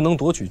能不能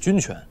夺取军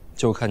权，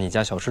就看你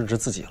家小世侄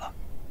自己了。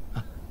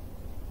啊，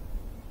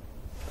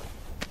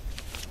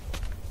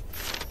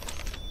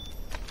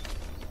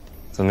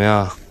怎么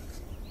样，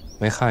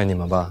没害你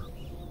们吧？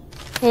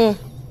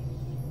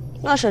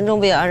那沈仲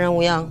不也安然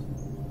无恙？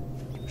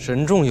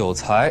沈仲有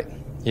才，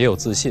也有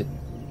自信，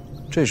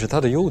这是他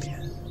的优点，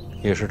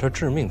也是他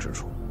致命之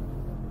处。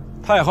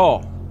太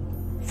后，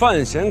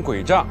范闲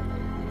诡诈，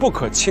不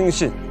可轻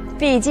信。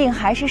毕竟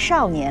还是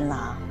少年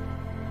郎，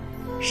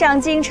上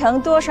京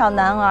城多少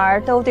男儿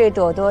都对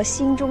朵朵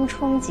心中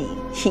憧憬，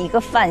一个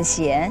范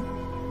闲，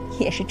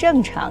也是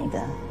正常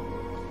的。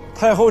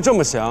太后这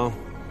么想，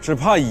只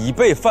怕已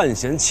被范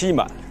闲欺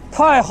瞒。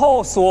太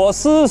后所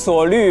思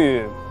所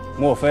虑，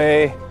莫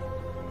非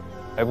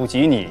还不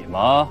及你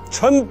吗？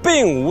臣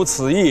并无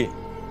此意。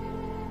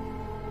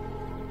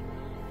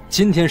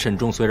今天沈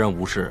仲虽然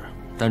无事，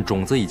但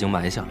种子已经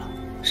埋下了。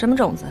什么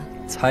种子？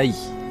猜疑、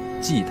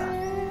忌惮。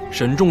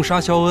沈仲杀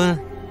萧恩，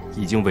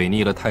已经违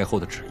逆了太后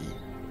的旨意，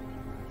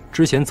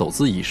之前走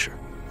私一事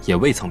也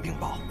未曾禀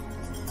报。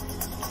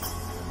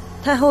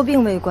太后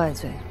并未怪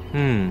罪，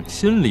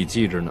心里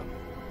记着呢。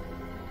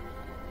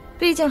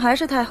毕竟还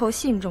是太后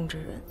信重之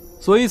人，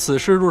所以此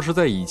事若是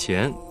在以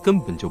前，根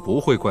本就不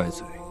会怪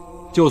罪，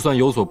就算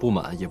有所不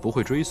满，也不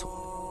会追索。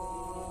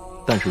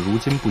但是如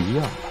今不一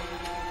样了。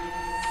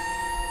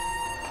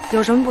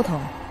有什么不同？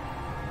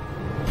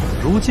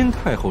如今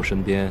太后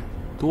身边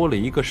多了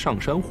一个上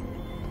山虎。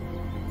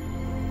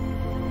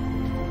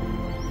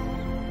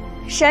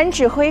沈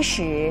指挥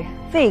使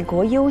为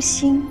国忧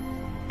心，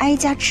哀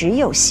家只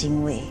有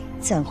欣慰，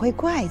怎会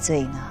怪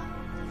罪呢？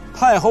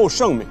太后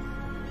圣明。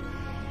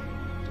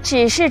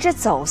只是这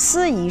走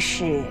私一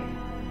事，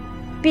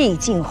毕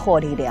竟获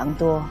利良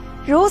多。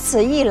如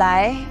此一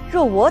来，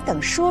若我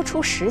等说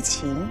出实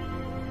情，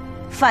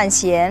范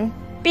闲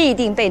必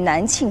定被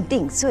南庆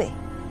定罪，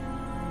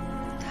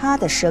他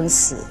的生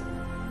死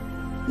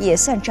也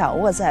算掌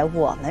握在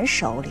我们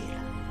手里了。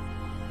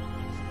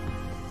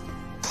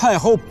太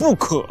后不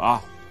可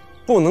啊，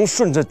不能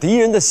顺着敌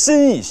人的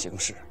心意行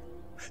事，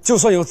就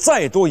算有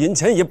再多银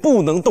钱，也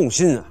不能动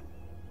心啊。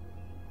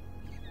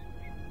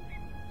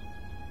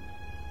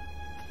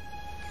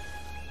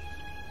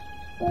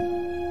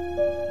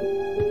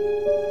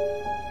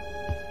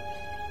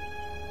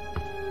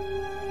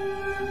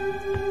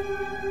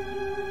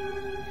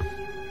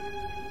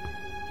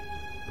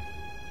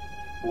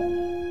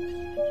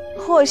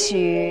或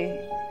许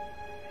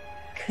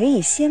可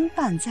以先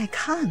办再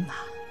看嘛。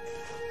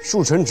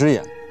恕臣直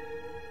言，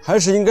还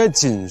是应该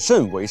谨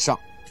慎为上。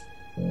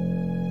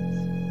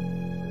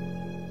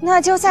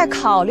那就再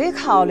考虑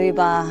考虑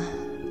吧。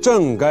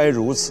正该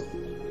如此。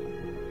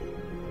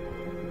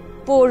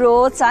不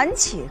如暂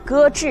且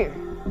搁置，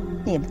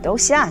你们都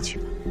下去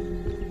吧。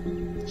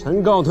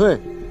臣告退。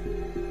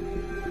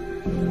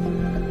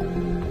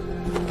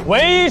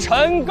微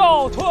臣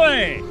告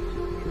退。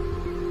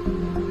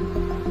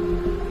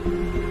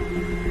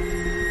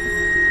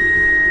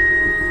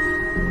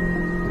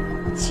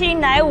卿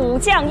乃武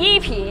将一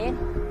品，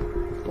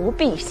不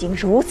必行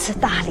如此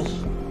大礼。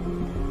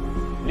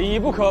礼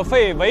不可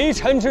废微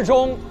臣之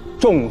忠，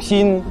重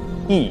心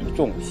亦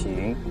重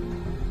刑。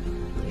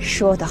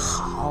说得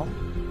好，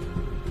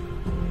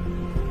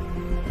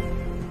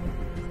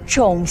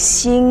重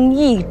心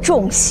亦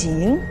重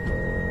刑，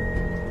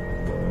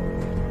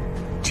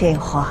这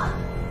话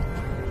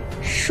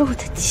说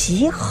得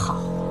极好。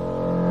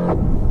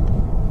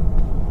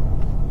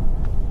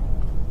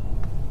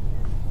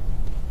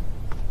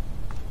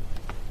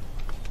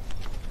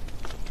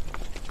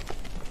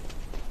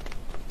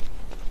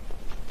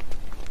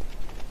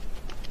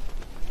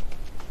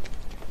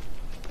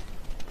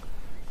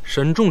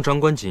沈仲掌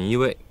管锦衣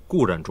卫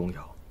固然重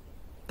要，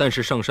但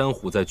是上山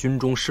虎在军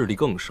中势力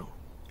更盛。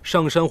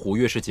上山虎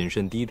越是谨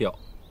慎低调，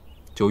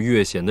就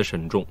越显得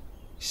沈仲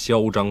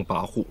嚣张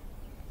跋扈。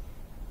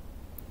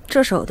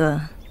这手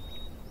段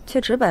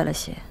却直白了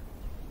些，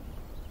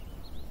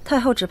太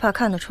后只怕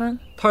看得穿。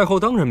太后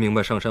当然明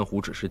白上山虎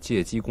只是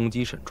借机攻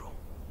击沈仲，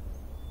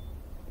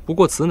不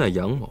过此乃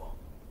阳谋，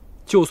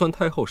就算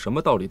太后什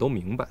么道理都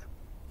明白，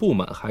不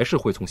满还是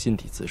会从心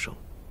底滋生。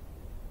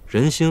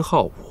人心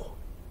好恶，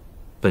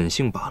本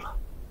性罢了。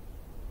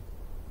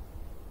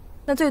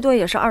那最多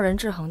也是二人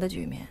制衡的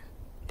局面，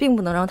并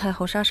不能让太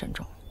后杀沈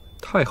仲。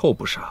太后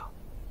不杀，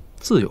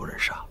自有人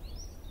杀。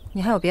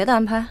你还有别的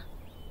安排？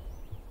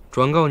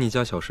转告你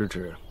家小师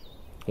侄，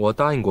我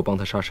答应过帮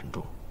他杀沈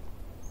仲，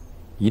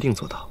一定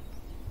做到。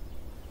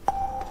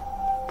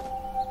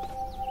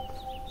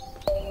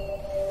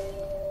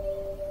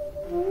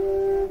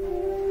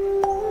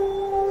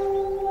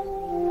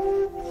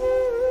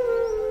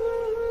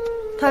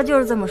他就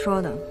是这么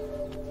说的。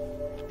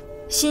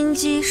心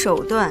机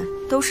手段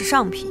都是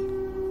上品，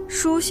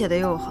书写的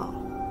又好，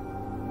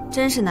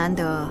真是难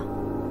得。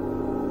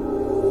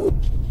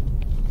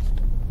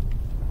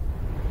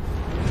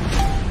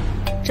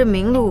这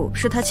名录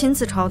是他亲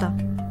自抄的？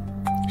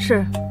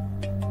是。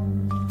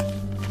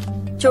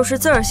就是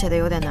字儿写的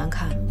有点难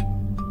看。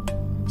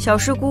小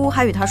师姑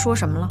还与他说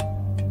什么了？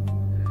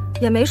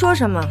也没说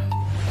什么，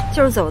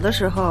就是走的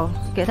时候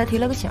给他提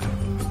了个醒。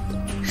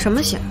什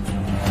么醒？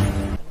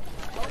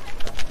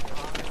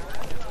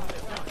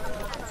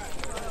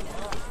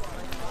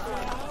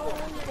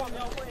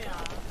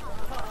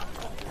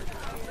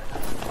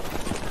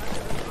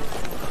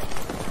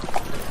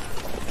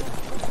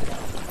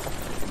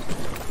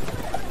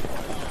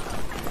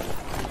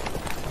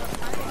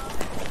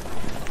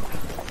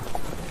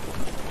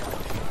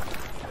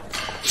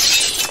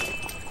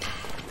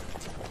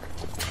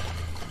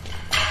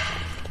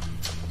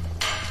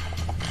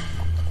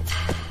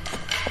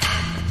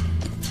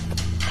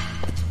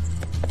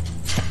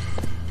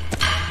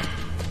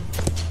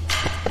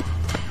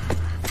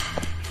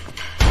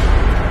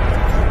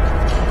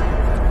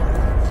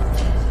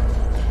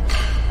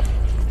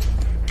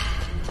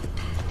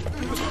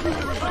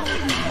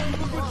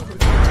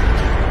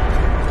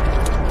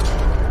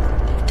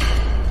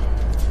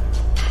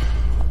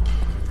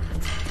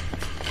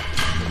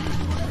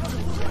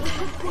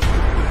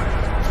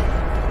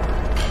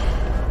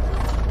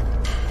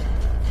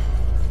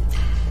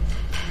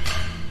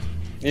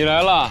你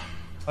来了。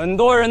很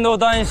多人都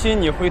担心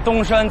你会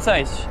东山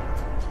再起，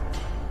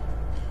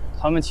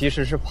他们其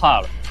实是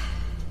怕了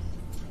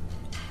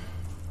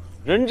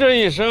你。人这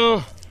一生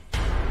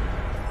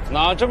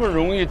哪这么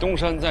容易东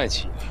山再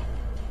起啊？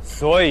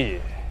所以，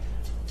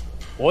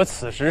我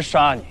此时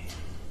杀你，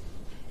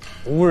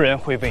无人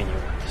会被你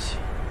惋惜。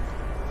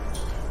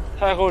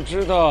太后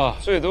知道，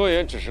最多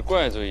也只是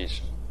怪罪一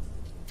声，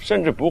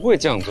甚至不会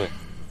降罪。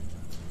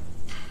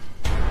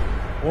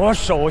我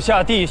手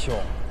下弟兄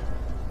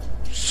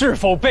是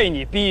否被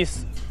你逼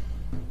死？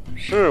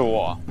是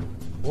我。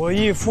我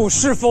义父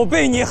是否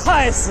被你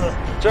害死？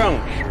正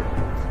是。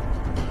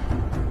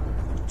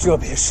这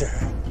便是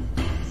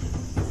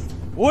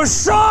我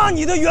杀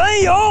你的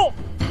缘由。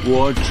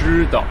我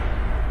知道。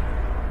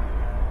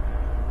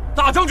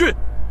大将军，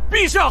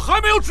陛下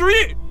还没有旨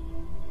意。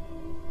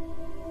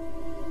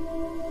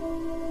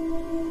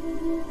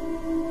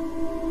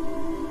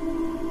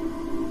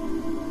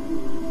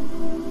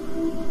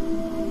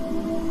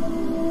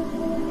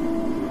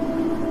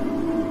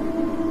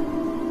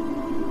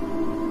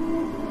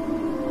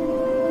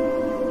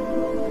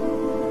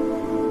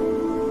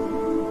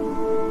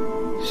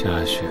下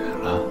雪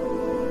了。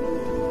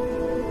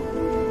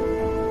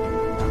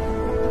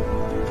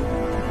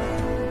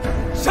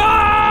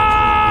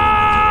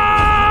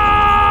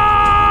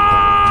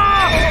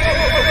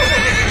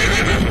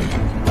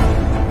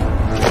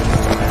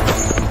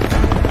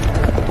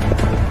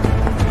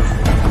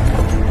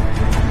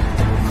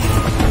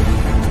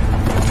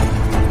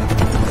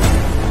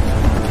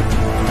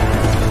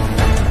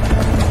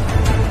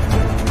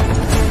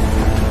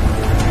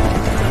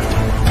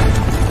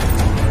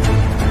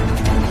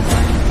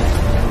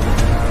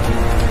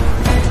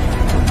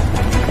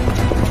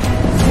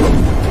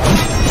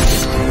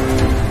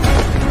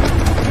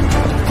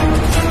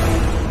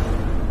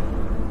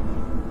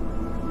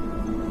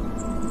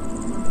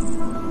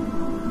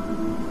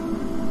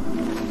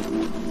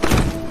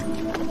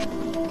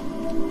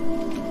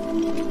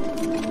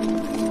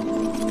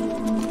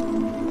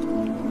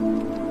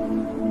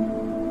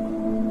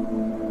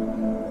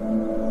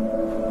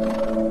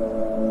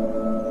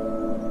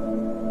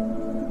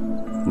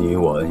你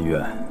我恩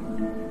怨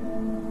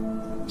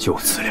就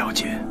此了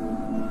结。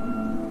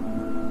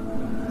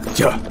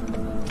驾！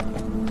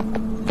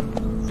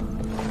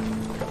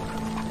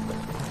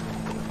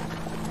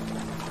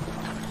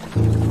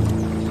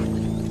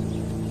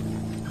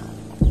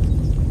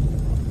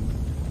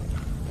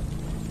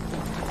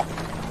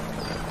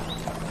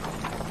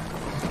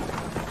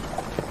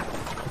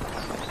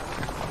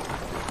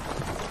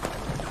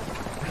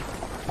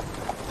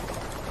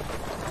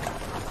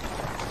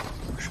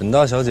沈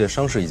大小姐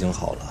伤势已经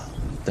好了，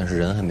但是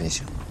人还没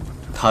醒。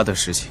她的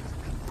事情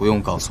不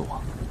用告诉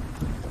我。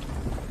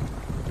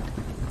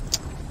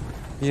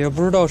也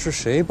不知道是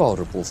谁抱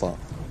着不放。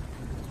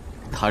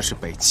他是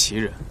北齐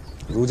人，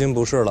如今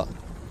不是了。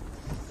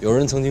有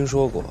人曾经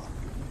说过，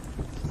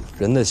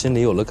人的心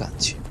里有了感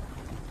情，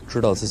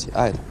知道自己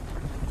爱的人，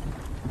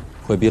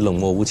会比冷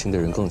漠无情的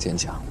人更坚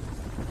强。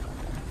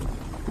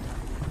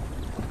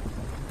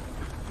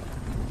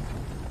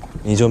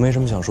你就没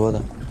什么想说的？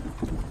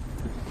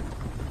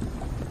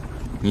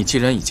你既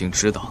然已经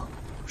知道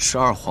是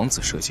二皇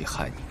子设计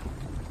害你，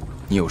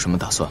你有什么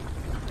打算？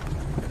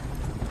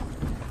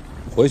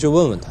回去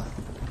问问他，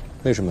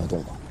为什么要动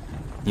我？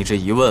你这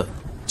一问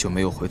就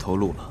没有回头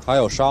路了。他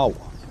要杀我，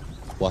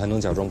我还能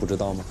假装不知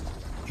道吗？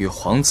与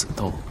皇子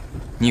斗，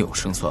你有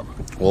胜算吗？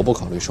我不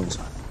考虑胜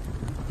算。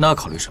那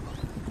考虑什么？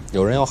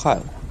有人要害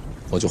我，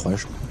我就还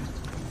手，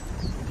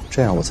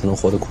这样我才能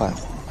活得快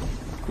活。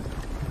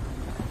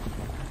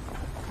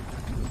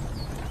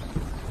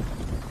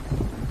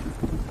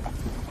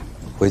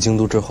回京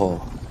都之后，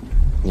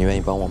你愿意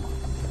帮我吗？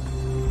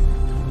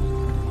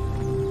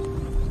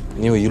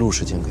你有一路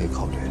事情可以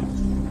考虑。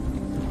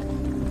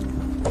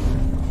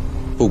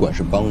不管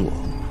是帮我，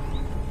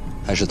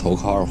还是投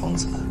靠二皇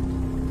子，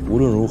无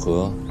论如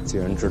何，既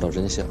然知道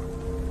真相，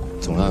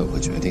总要有个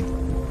决定。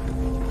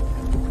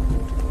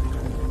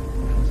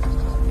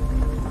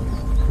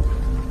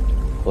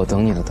我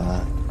等你的答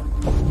案。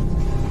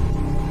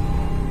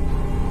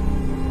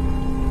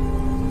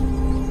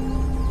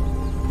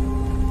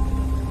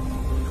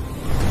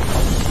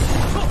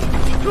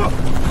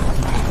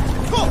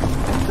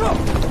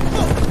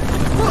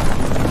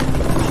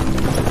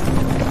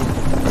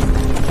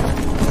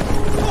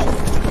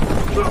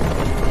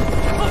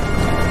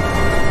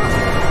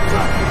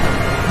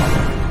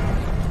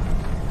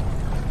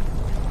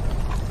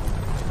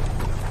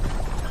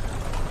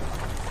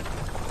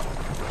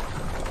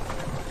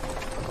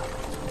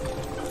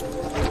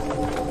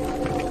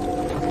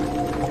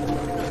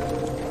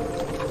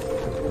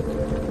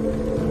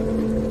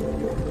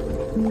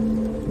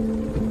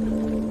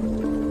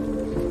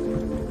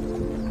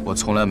我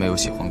从来没有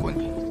喜欢过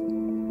你。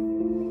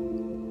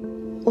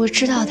我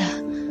知道的，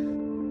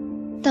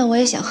但我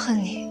也想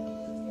恨你，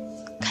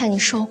看你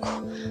受苦，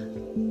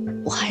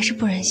我还是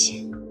不忍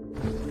心。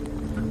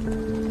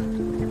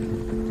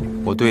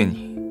我对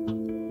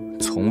你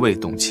从未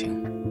动情。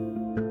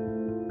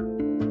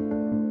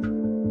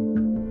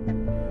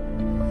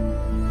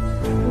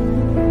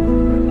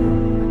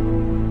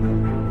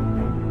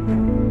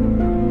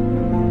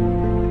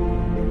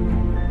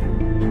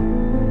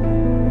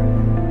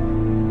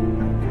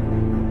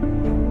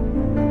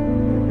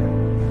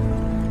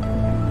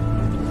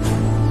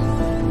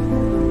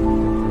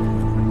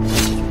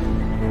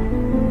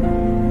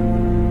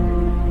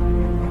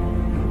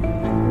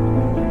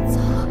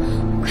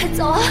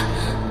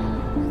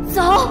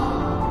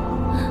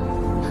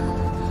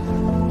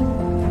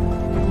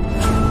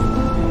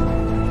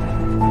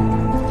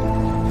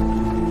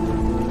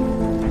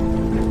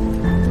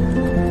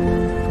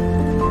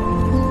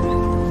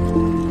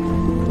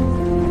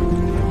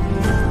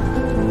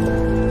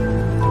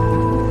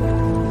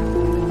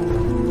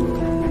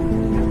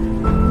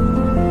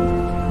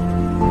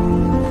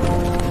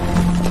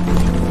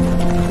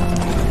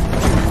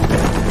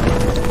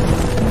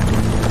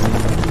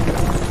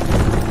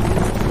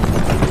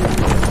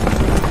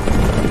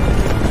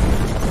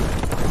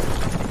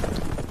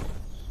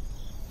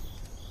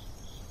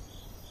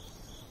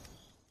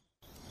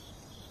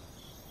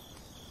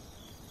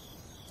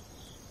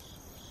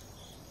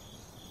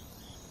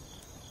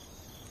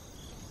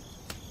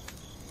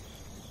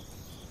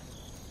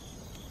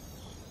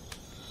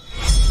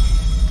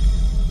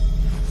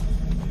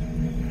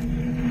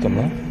怎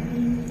么了？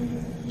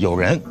有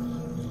人。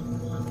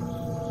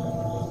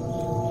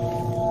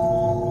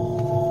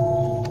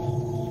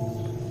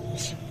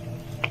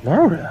哪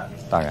有人？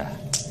大人，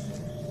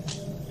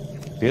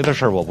别的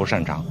事儿我不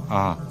擅长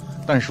啊，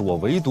但是我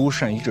唯独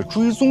善于这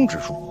追踪之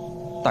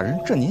术。大人，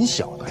这您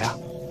晓得呀？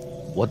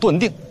我断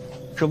定，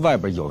这外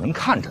边有人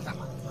看着咱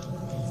们。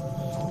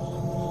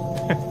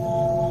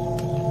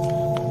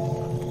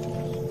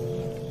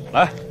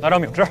来，拿张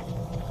冥纸。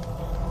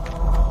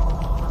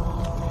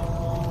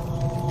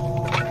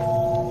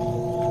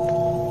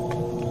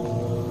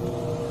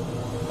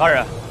大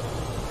人，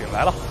饼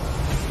来了。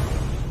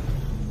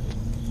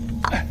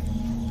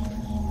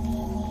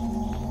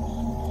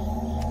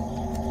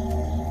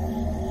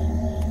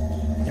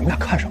你们俩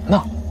看什么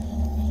呢？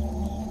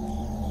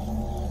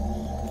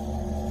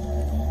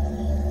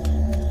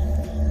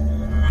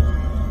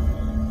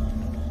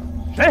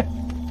谁？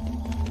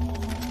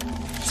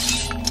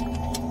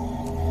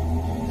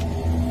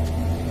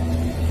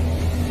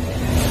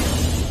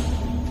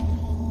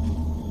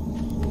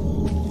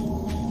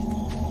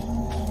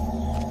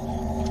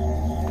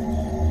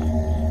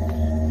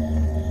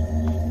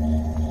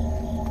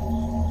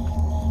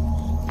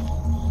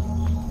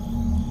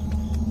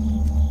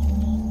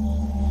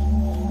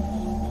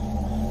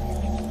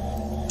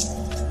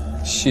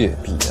谢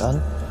必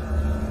安。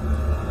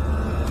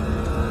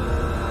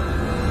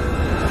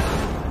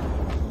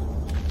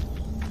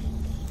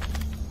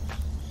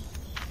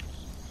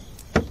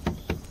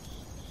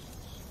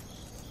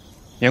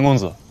严公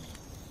子，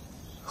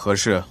何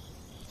事？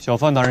小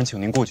范大人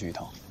请您过去一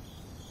趟。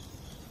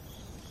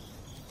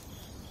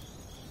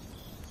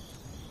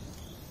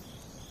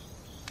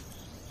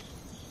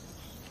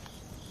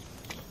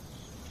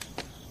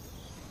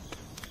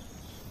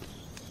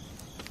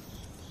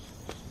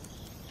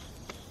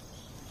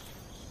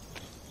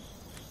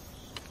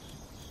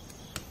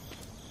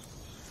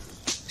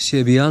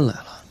谢必安来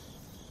了，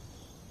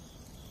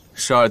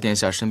十二殿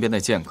下身边的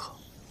剑客，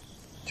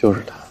就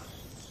是他。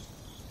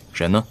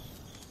人呢？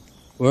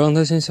我让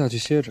他先下去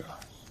歇着。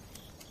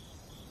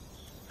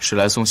是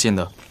来送信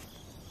的？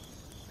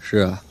是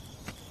啊。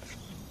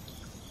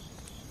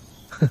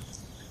哼，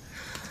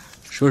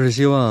说是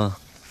希望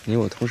你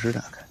我同时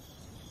打开。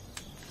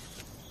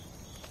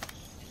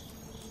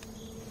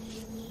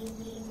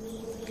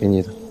给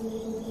你的。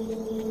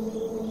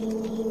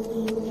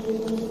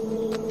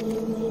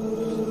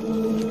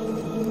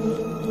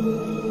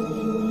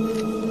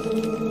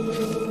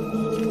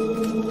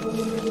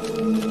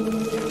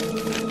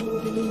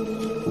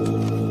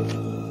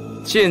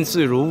见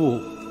字如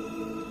晤，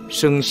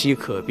生息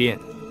可辨。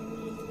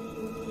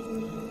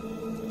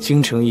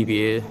京城一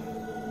别，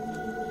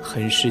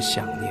很是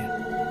想念。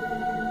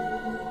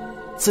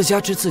自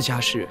家知自家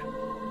事。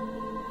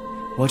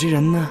我这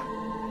人呢，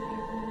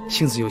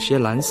性子有些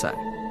懒散，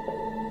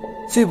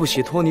最不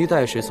喜拖泥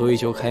带水，所以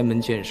就开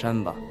门见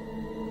山吧。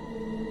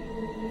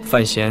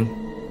范闲，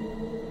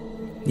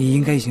你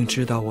应该已经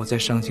知道我在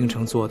上京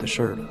城做的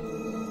事儿了。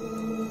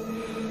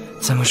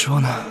怎么说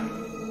呢？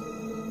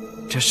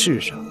这世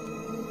上，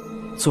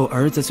做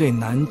儿子最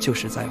难就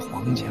是在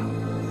皇家。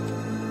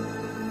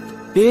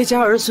别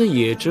家儿孙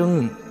也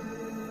争，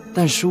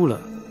但输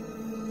了，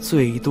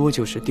最多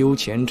就是丢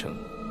前程、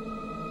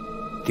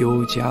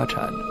丢家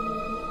产、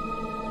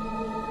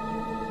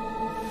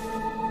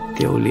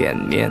丢脸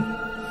面。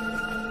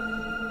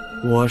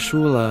我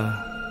输了，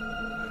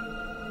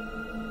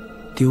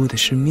丢的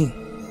是命。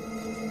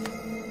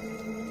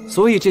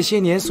所以这些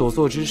年所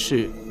做之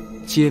事，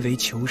皆为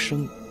求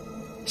生，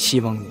希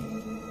望你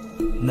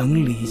能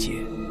理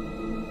解。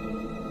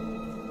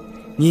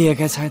你也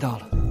该猜到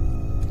了，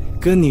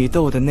跟你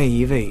斗的那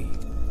一位，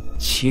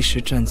其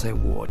实站在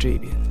我这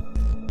边。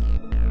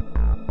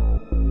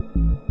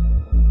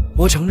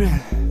我承认，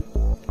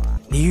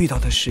你遇到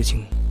的事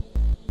情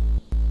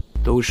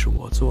都是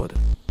我做的。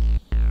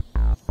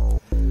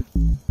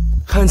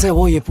看在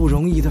我也不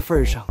容易的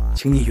份上，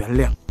请你原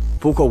谅。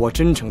不过我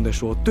真诚地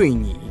说，对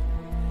你，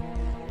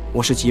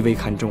我是极为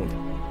看重的。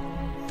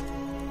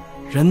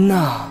人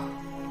呐，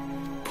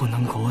不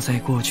能活在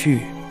过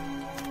去。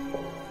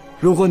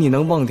如果你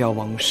能忘掉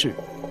往事，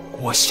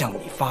我向你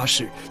发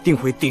誓，定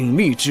会鼎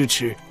力支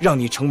持，让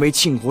你成为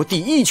庆国第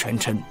一权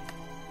臣。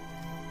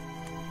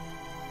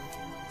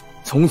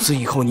从此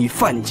以后，你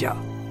范家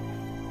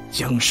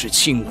将是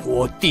庆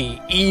国第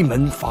一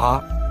门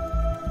阀。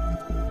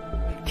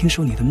听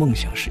说你的梦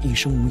想是一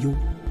生无忧，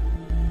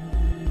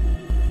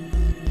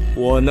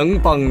我能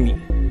帮你。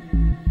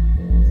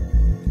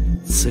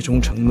此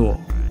中承诺，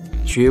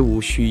绝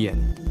无虚言。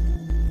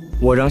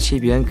我让谢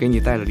必安给你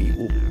带了礼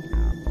物，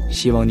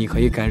希望你可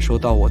以感受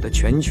到我的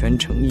全权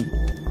诚意，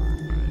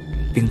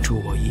并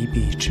助我一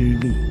臂之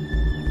力。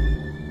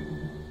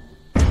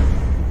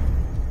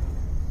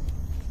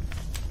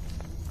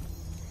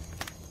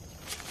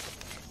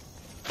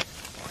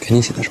给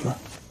你写的什么？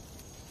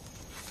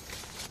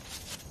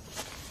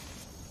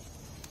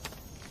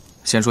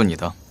先说你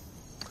的。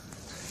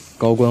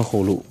高官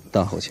厚禄，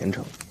大好前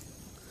程。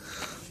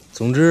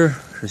总之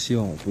是希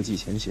望我不计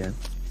前嫌。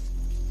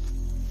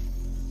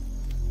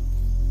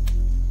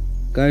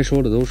该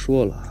说的都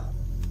说了，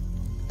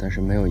但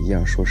是没有一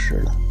样说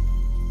实的，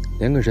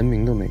连个人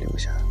名都没留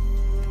下，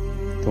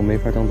都没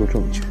法当做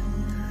证据，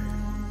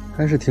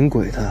还是挺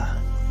鬼的。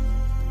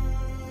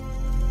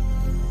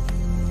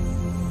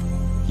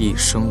一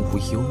生无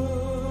忧。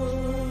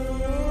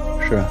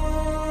是啊，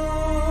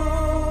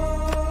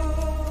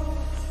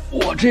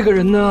我这个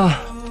人呢，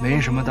没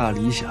什么大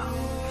理想，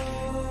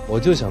我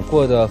就想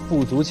过得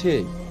富足惬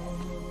意，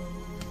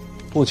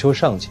不求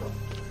上进，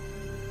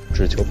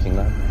只求平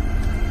安。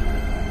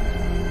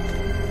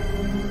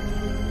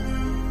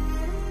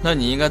那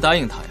你应该答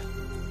应他呀。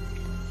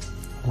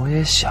我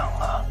也想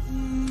啊，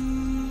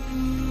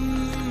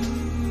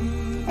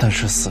但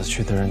是死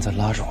去的人在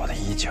拉着我的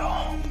衣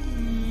角，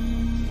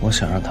我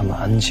想让他们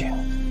安静，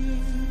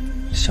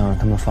想让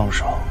他们放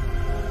手。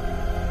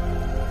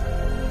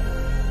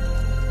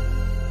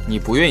你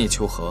不愿意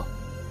求和？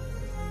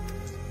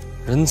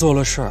人做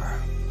了事儿，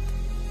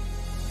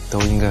都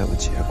应该有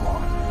结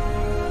果。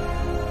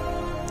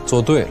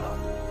做对了，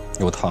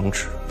有糖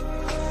吃；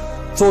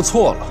做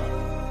错了，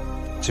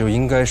就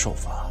应该受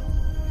罚。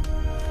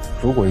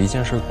如果一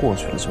件事过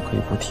去了就可以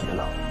不提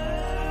了，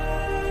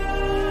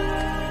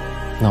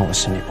那我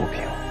心里不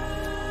平。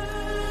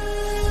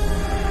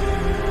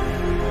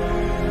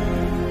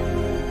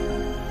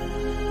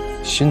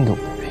心都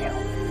不平，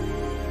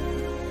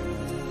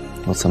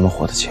我怎么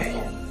活得惬意？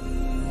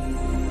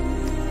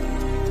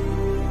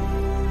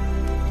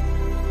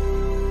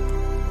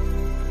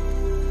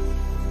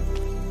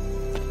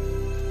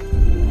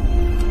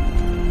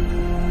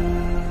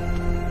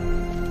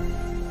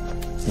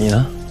你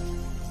呢？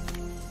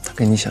他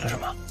给你写了什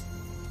么？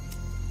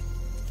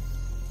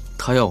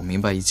他要我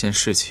明白一件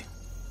事情：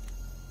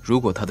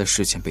如果他的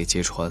事情被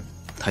揭穿，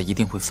他一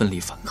定会奋力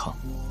反抗。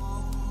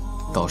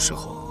到时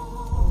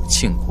候，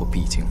庆国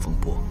必经风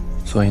波。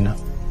所以呢？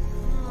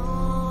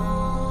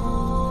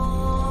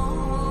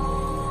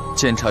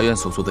监察院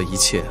所做的一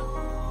切，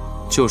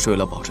就是为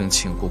了保证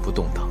庆国不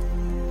动荡，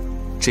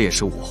这也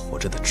是我活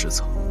着的职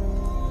责。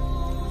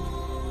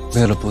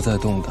为了不再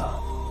动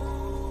荡，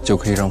就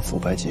可以让腐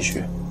败继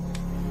续。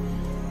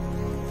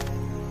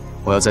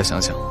我要再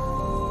想想。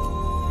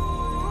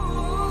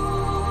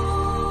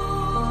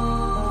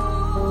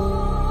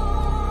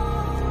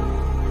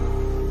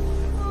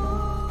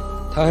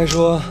他还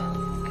说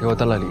给我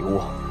带了礼物，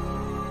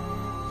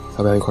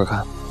要不要一块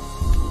看？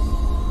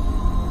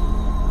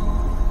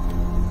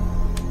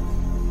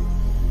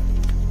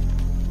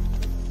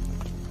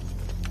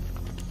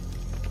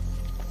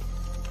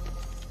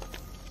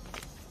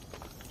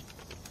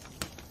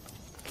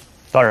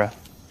大人。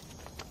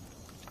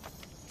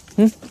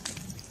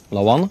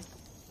老王呢？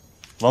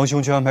王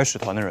兄去安排使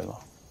团的人了。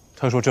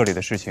他说这里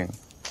的事情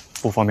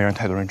不方便让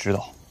太多人知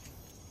道。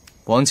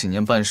王几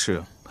年办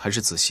事还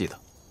是仔细的。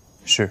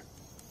是。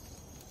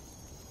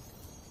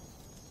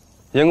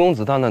严公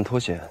子大难脱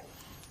险，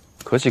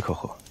可喜可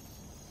贺。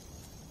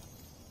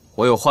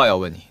我有话要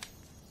问你。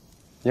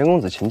严公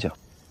子请讲。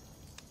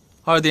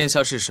二殿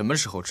下是什么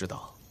时候知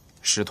道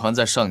使团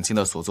在上京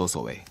的所作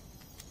所为？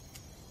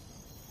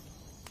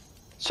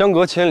相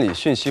隔千里，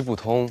讯息不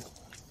通，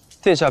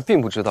殿下并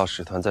不知道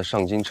使团在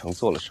上京城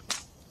做了什么。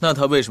那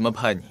他为什么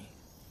派你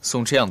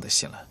送这样的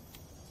信来？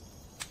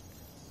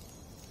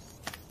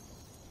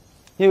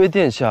因为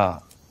殿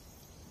下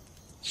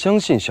相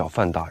信小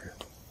范大人。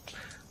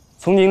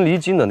从您离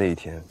京的那一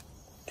天，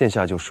殿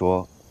下就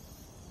说，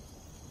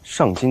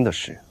上京的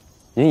事，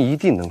您一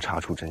定能查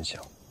出真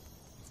相。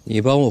你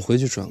帮我回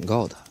去转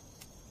告他，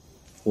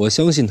我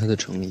相信他的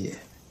诚意。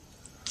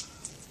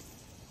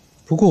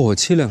不过我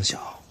气量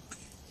小，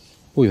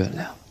不原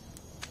谅。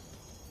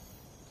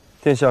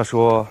殿下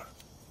说，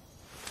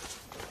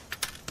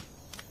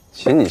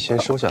请你先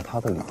收下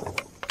他的礼物。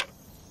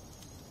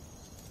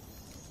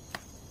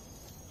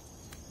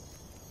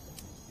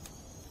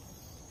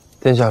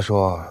殿下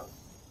说，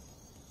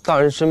大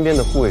人身边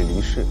的护卫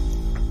离世，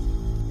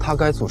他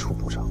该做出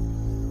补偿。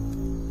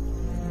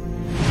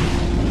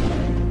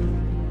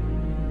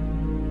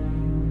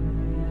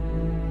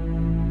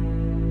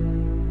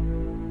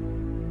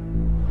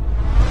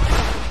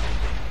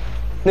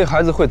那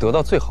孩子会得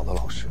到最好的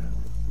老师，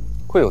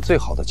会有最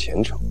好的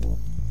前程。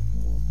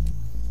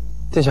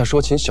殿下说，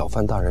请小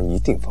范大人一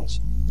定放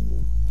心。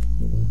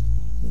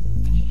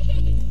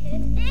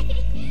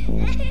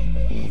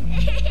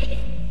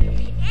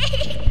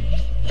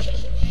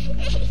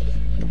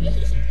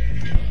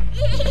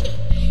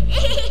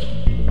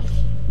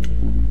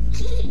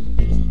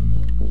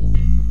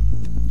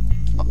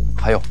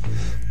还有，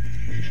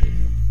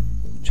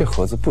这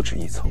盒子不止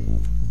一层。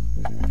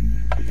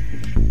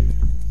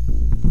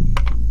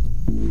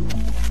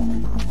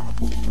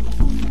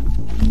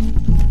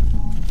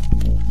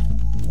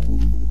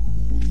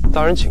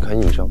大人，请看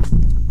印章。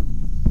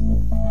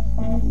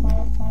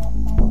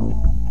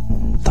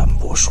淡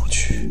泊数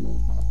去。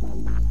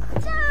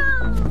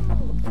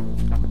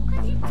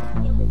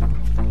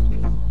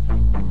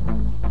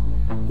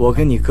我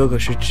跟你哥哥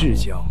是至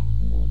交，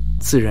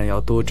自然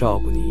要多照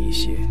顾你一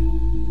些。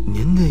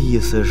您的意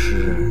思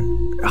是，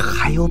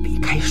还有比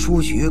开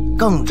书局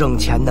更挣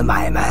钱的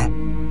买卖？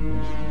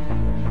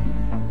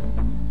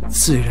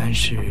自然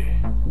是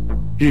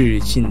日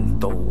进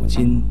斗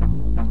金。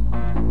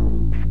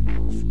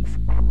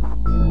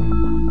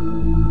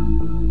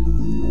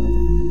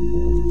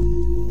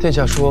殿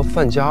下说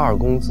范家二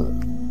公子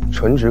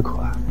纯直可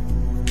爱，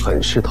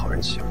很是讨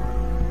人喜欢。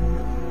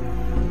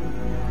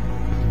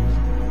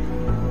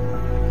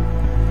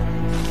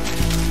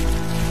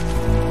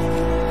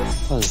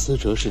范思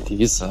哲是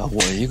嫡子，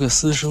我一个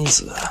私生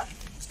子，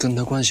跟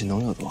他关系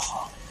能有多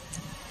好？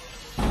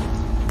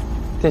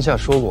殿下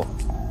说过，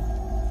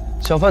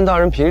小范大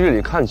人平日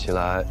里看起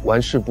来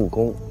玩世不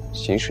恭，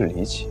行事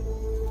离奇，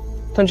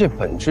但这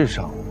本质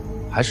上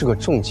还是个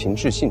重情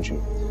至性之人。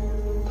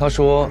他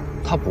说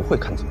他不会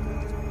看错人。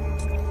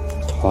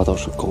他倒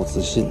是够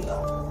自信的。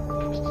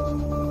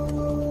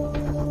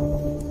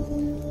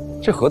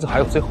这盒子还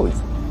有最后一层。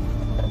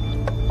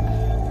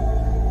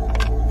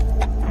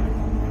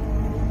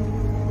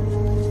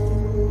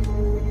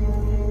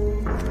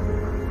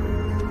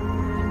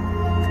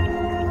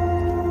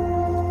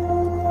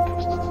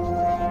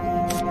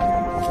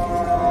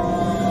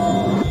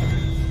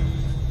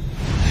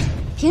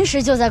平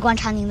时就在观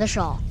察您的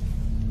手，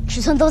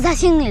尺寸都在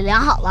心里量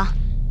好了。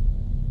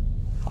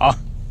好，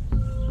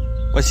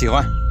我喜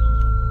欢。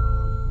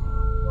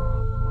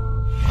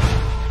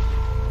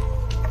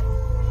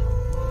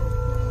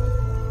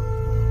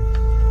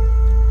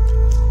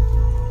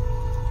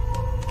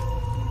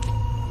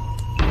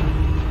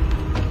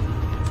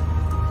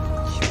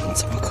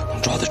怎么可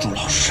能抓得住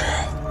老师？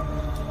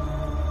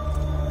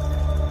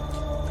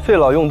费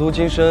老用毒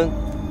精深，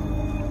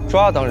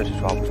抓当然是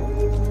抓不住。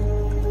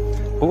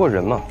不过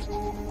人嘛，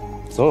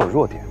总有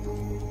弱点。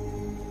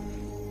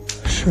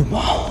是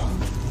吗？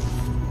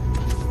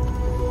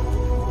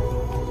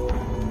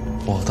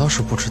我倒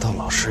是不知道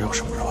老师有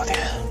什么弱点。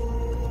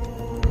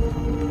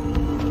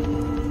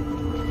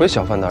回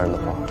小范大人的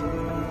话，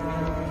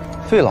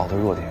费老的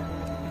弱点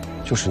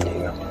就是您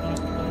啊。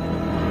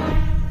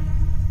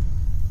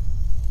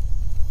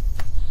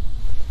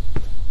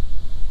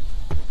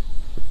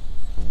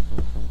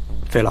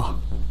费老，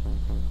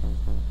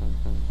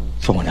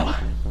送过您了。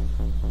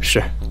是，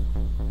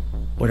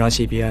我让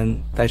谢必安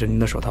带着您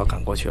的手套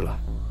赶过去了，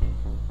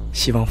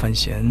希望范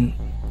闲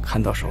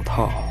看到手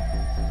套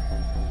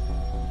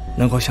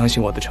能够相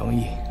信我的诚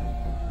意。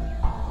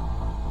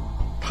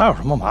他有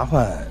什么麻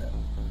烦，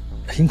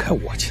应该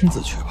我亲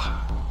自去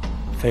吧。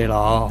费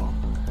老，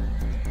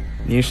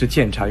您是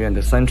监察院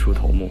的3处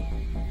头目，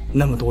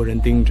那么多人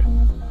盯着，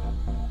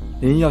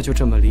您要就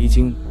这么离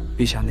京，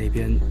陛下那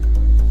边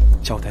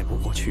交代不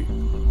过去。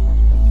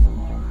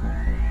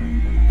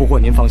不过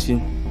您放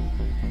心，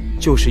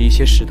就是一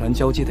些使团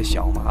交接的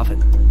小麻烦，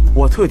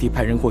我特地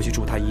派人过去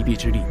助他一臂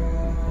之力，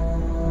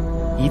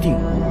一定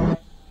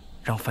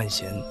让范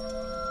闲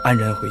安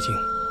然回京。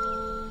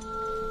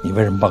你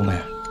为什么帮他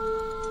呀？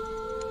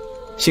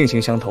性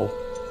情相投。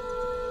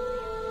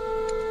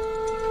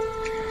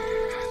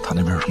他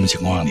那边有什么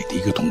情况，你第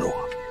一个通知我。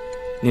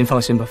您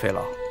放心吧，费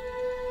老，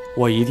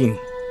我一定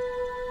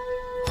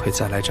会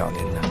再来找您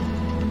的。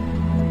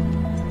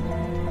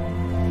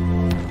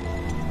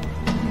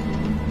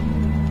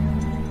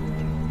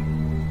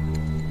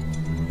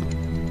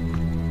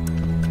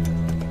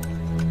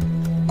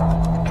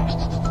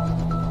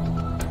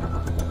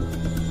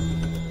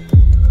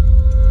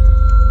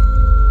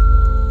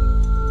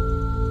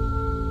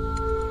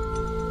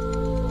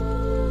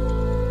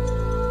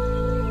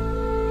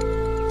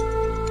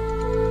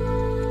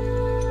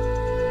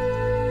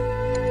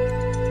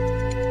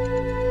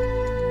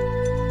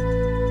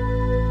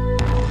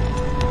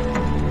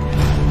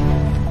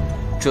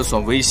这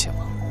算威胁吗？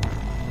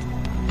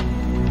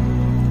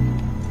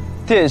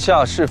殿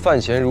下视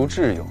范闲如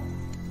挚友，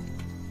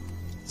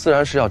自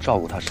然是要照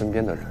顾他身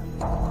边的人。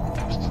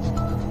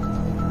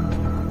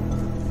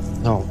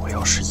那我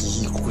要是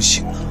一意孤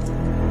行呢？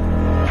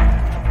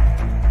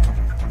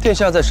殿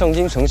下在上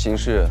京城行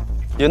事，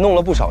也弄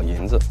了不少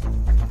银子，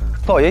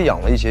倒也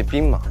养了一些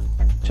兵马，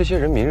这些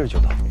人明日就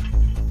到，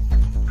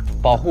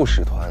保护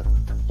使团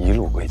一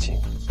路归京。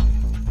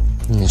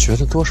你觉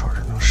得多少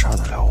人能杀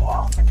得了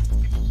我？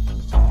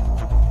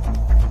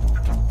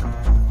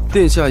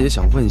殿下也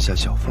想问一下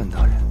小范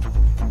大人，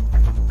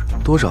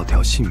多少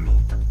条性命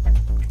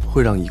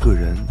会让一个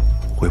人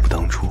悔不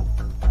当初？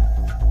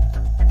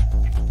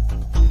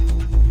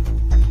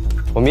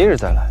我明日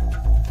再来，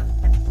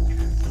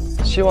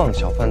希望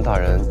小范大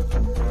人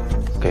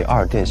给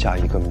二殿下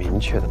一个明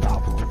确的答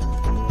复。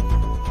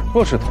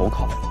若是投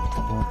靠，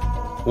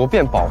我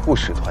便保护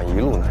使团一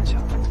路南下；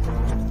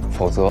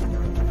否则，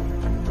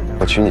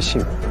我取你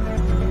性命。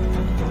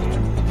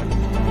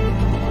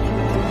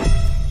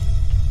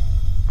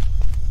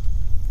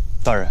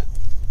大人，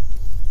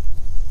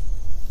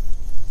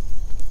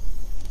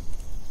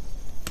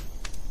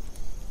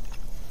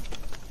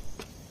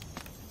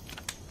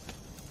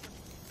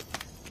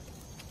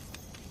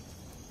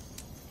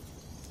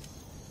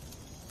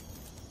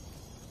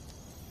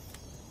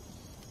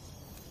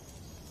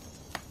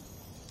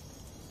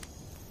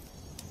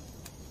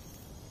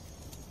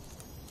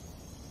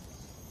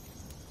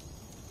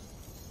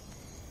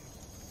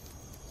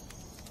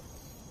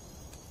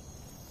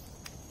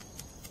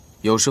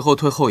有时候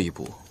退后一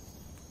步，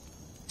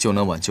就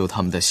能挽救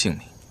他们的性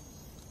命，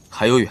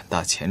还有远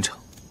大前程。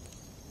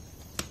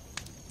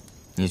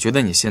你觉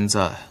得你现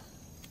在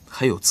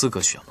还有资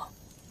格选吗？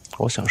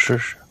我想试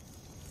试。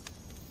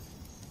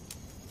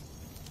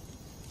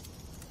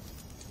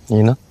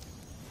你呢？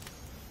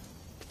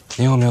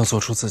你有没有做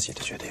出自己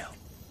的决定？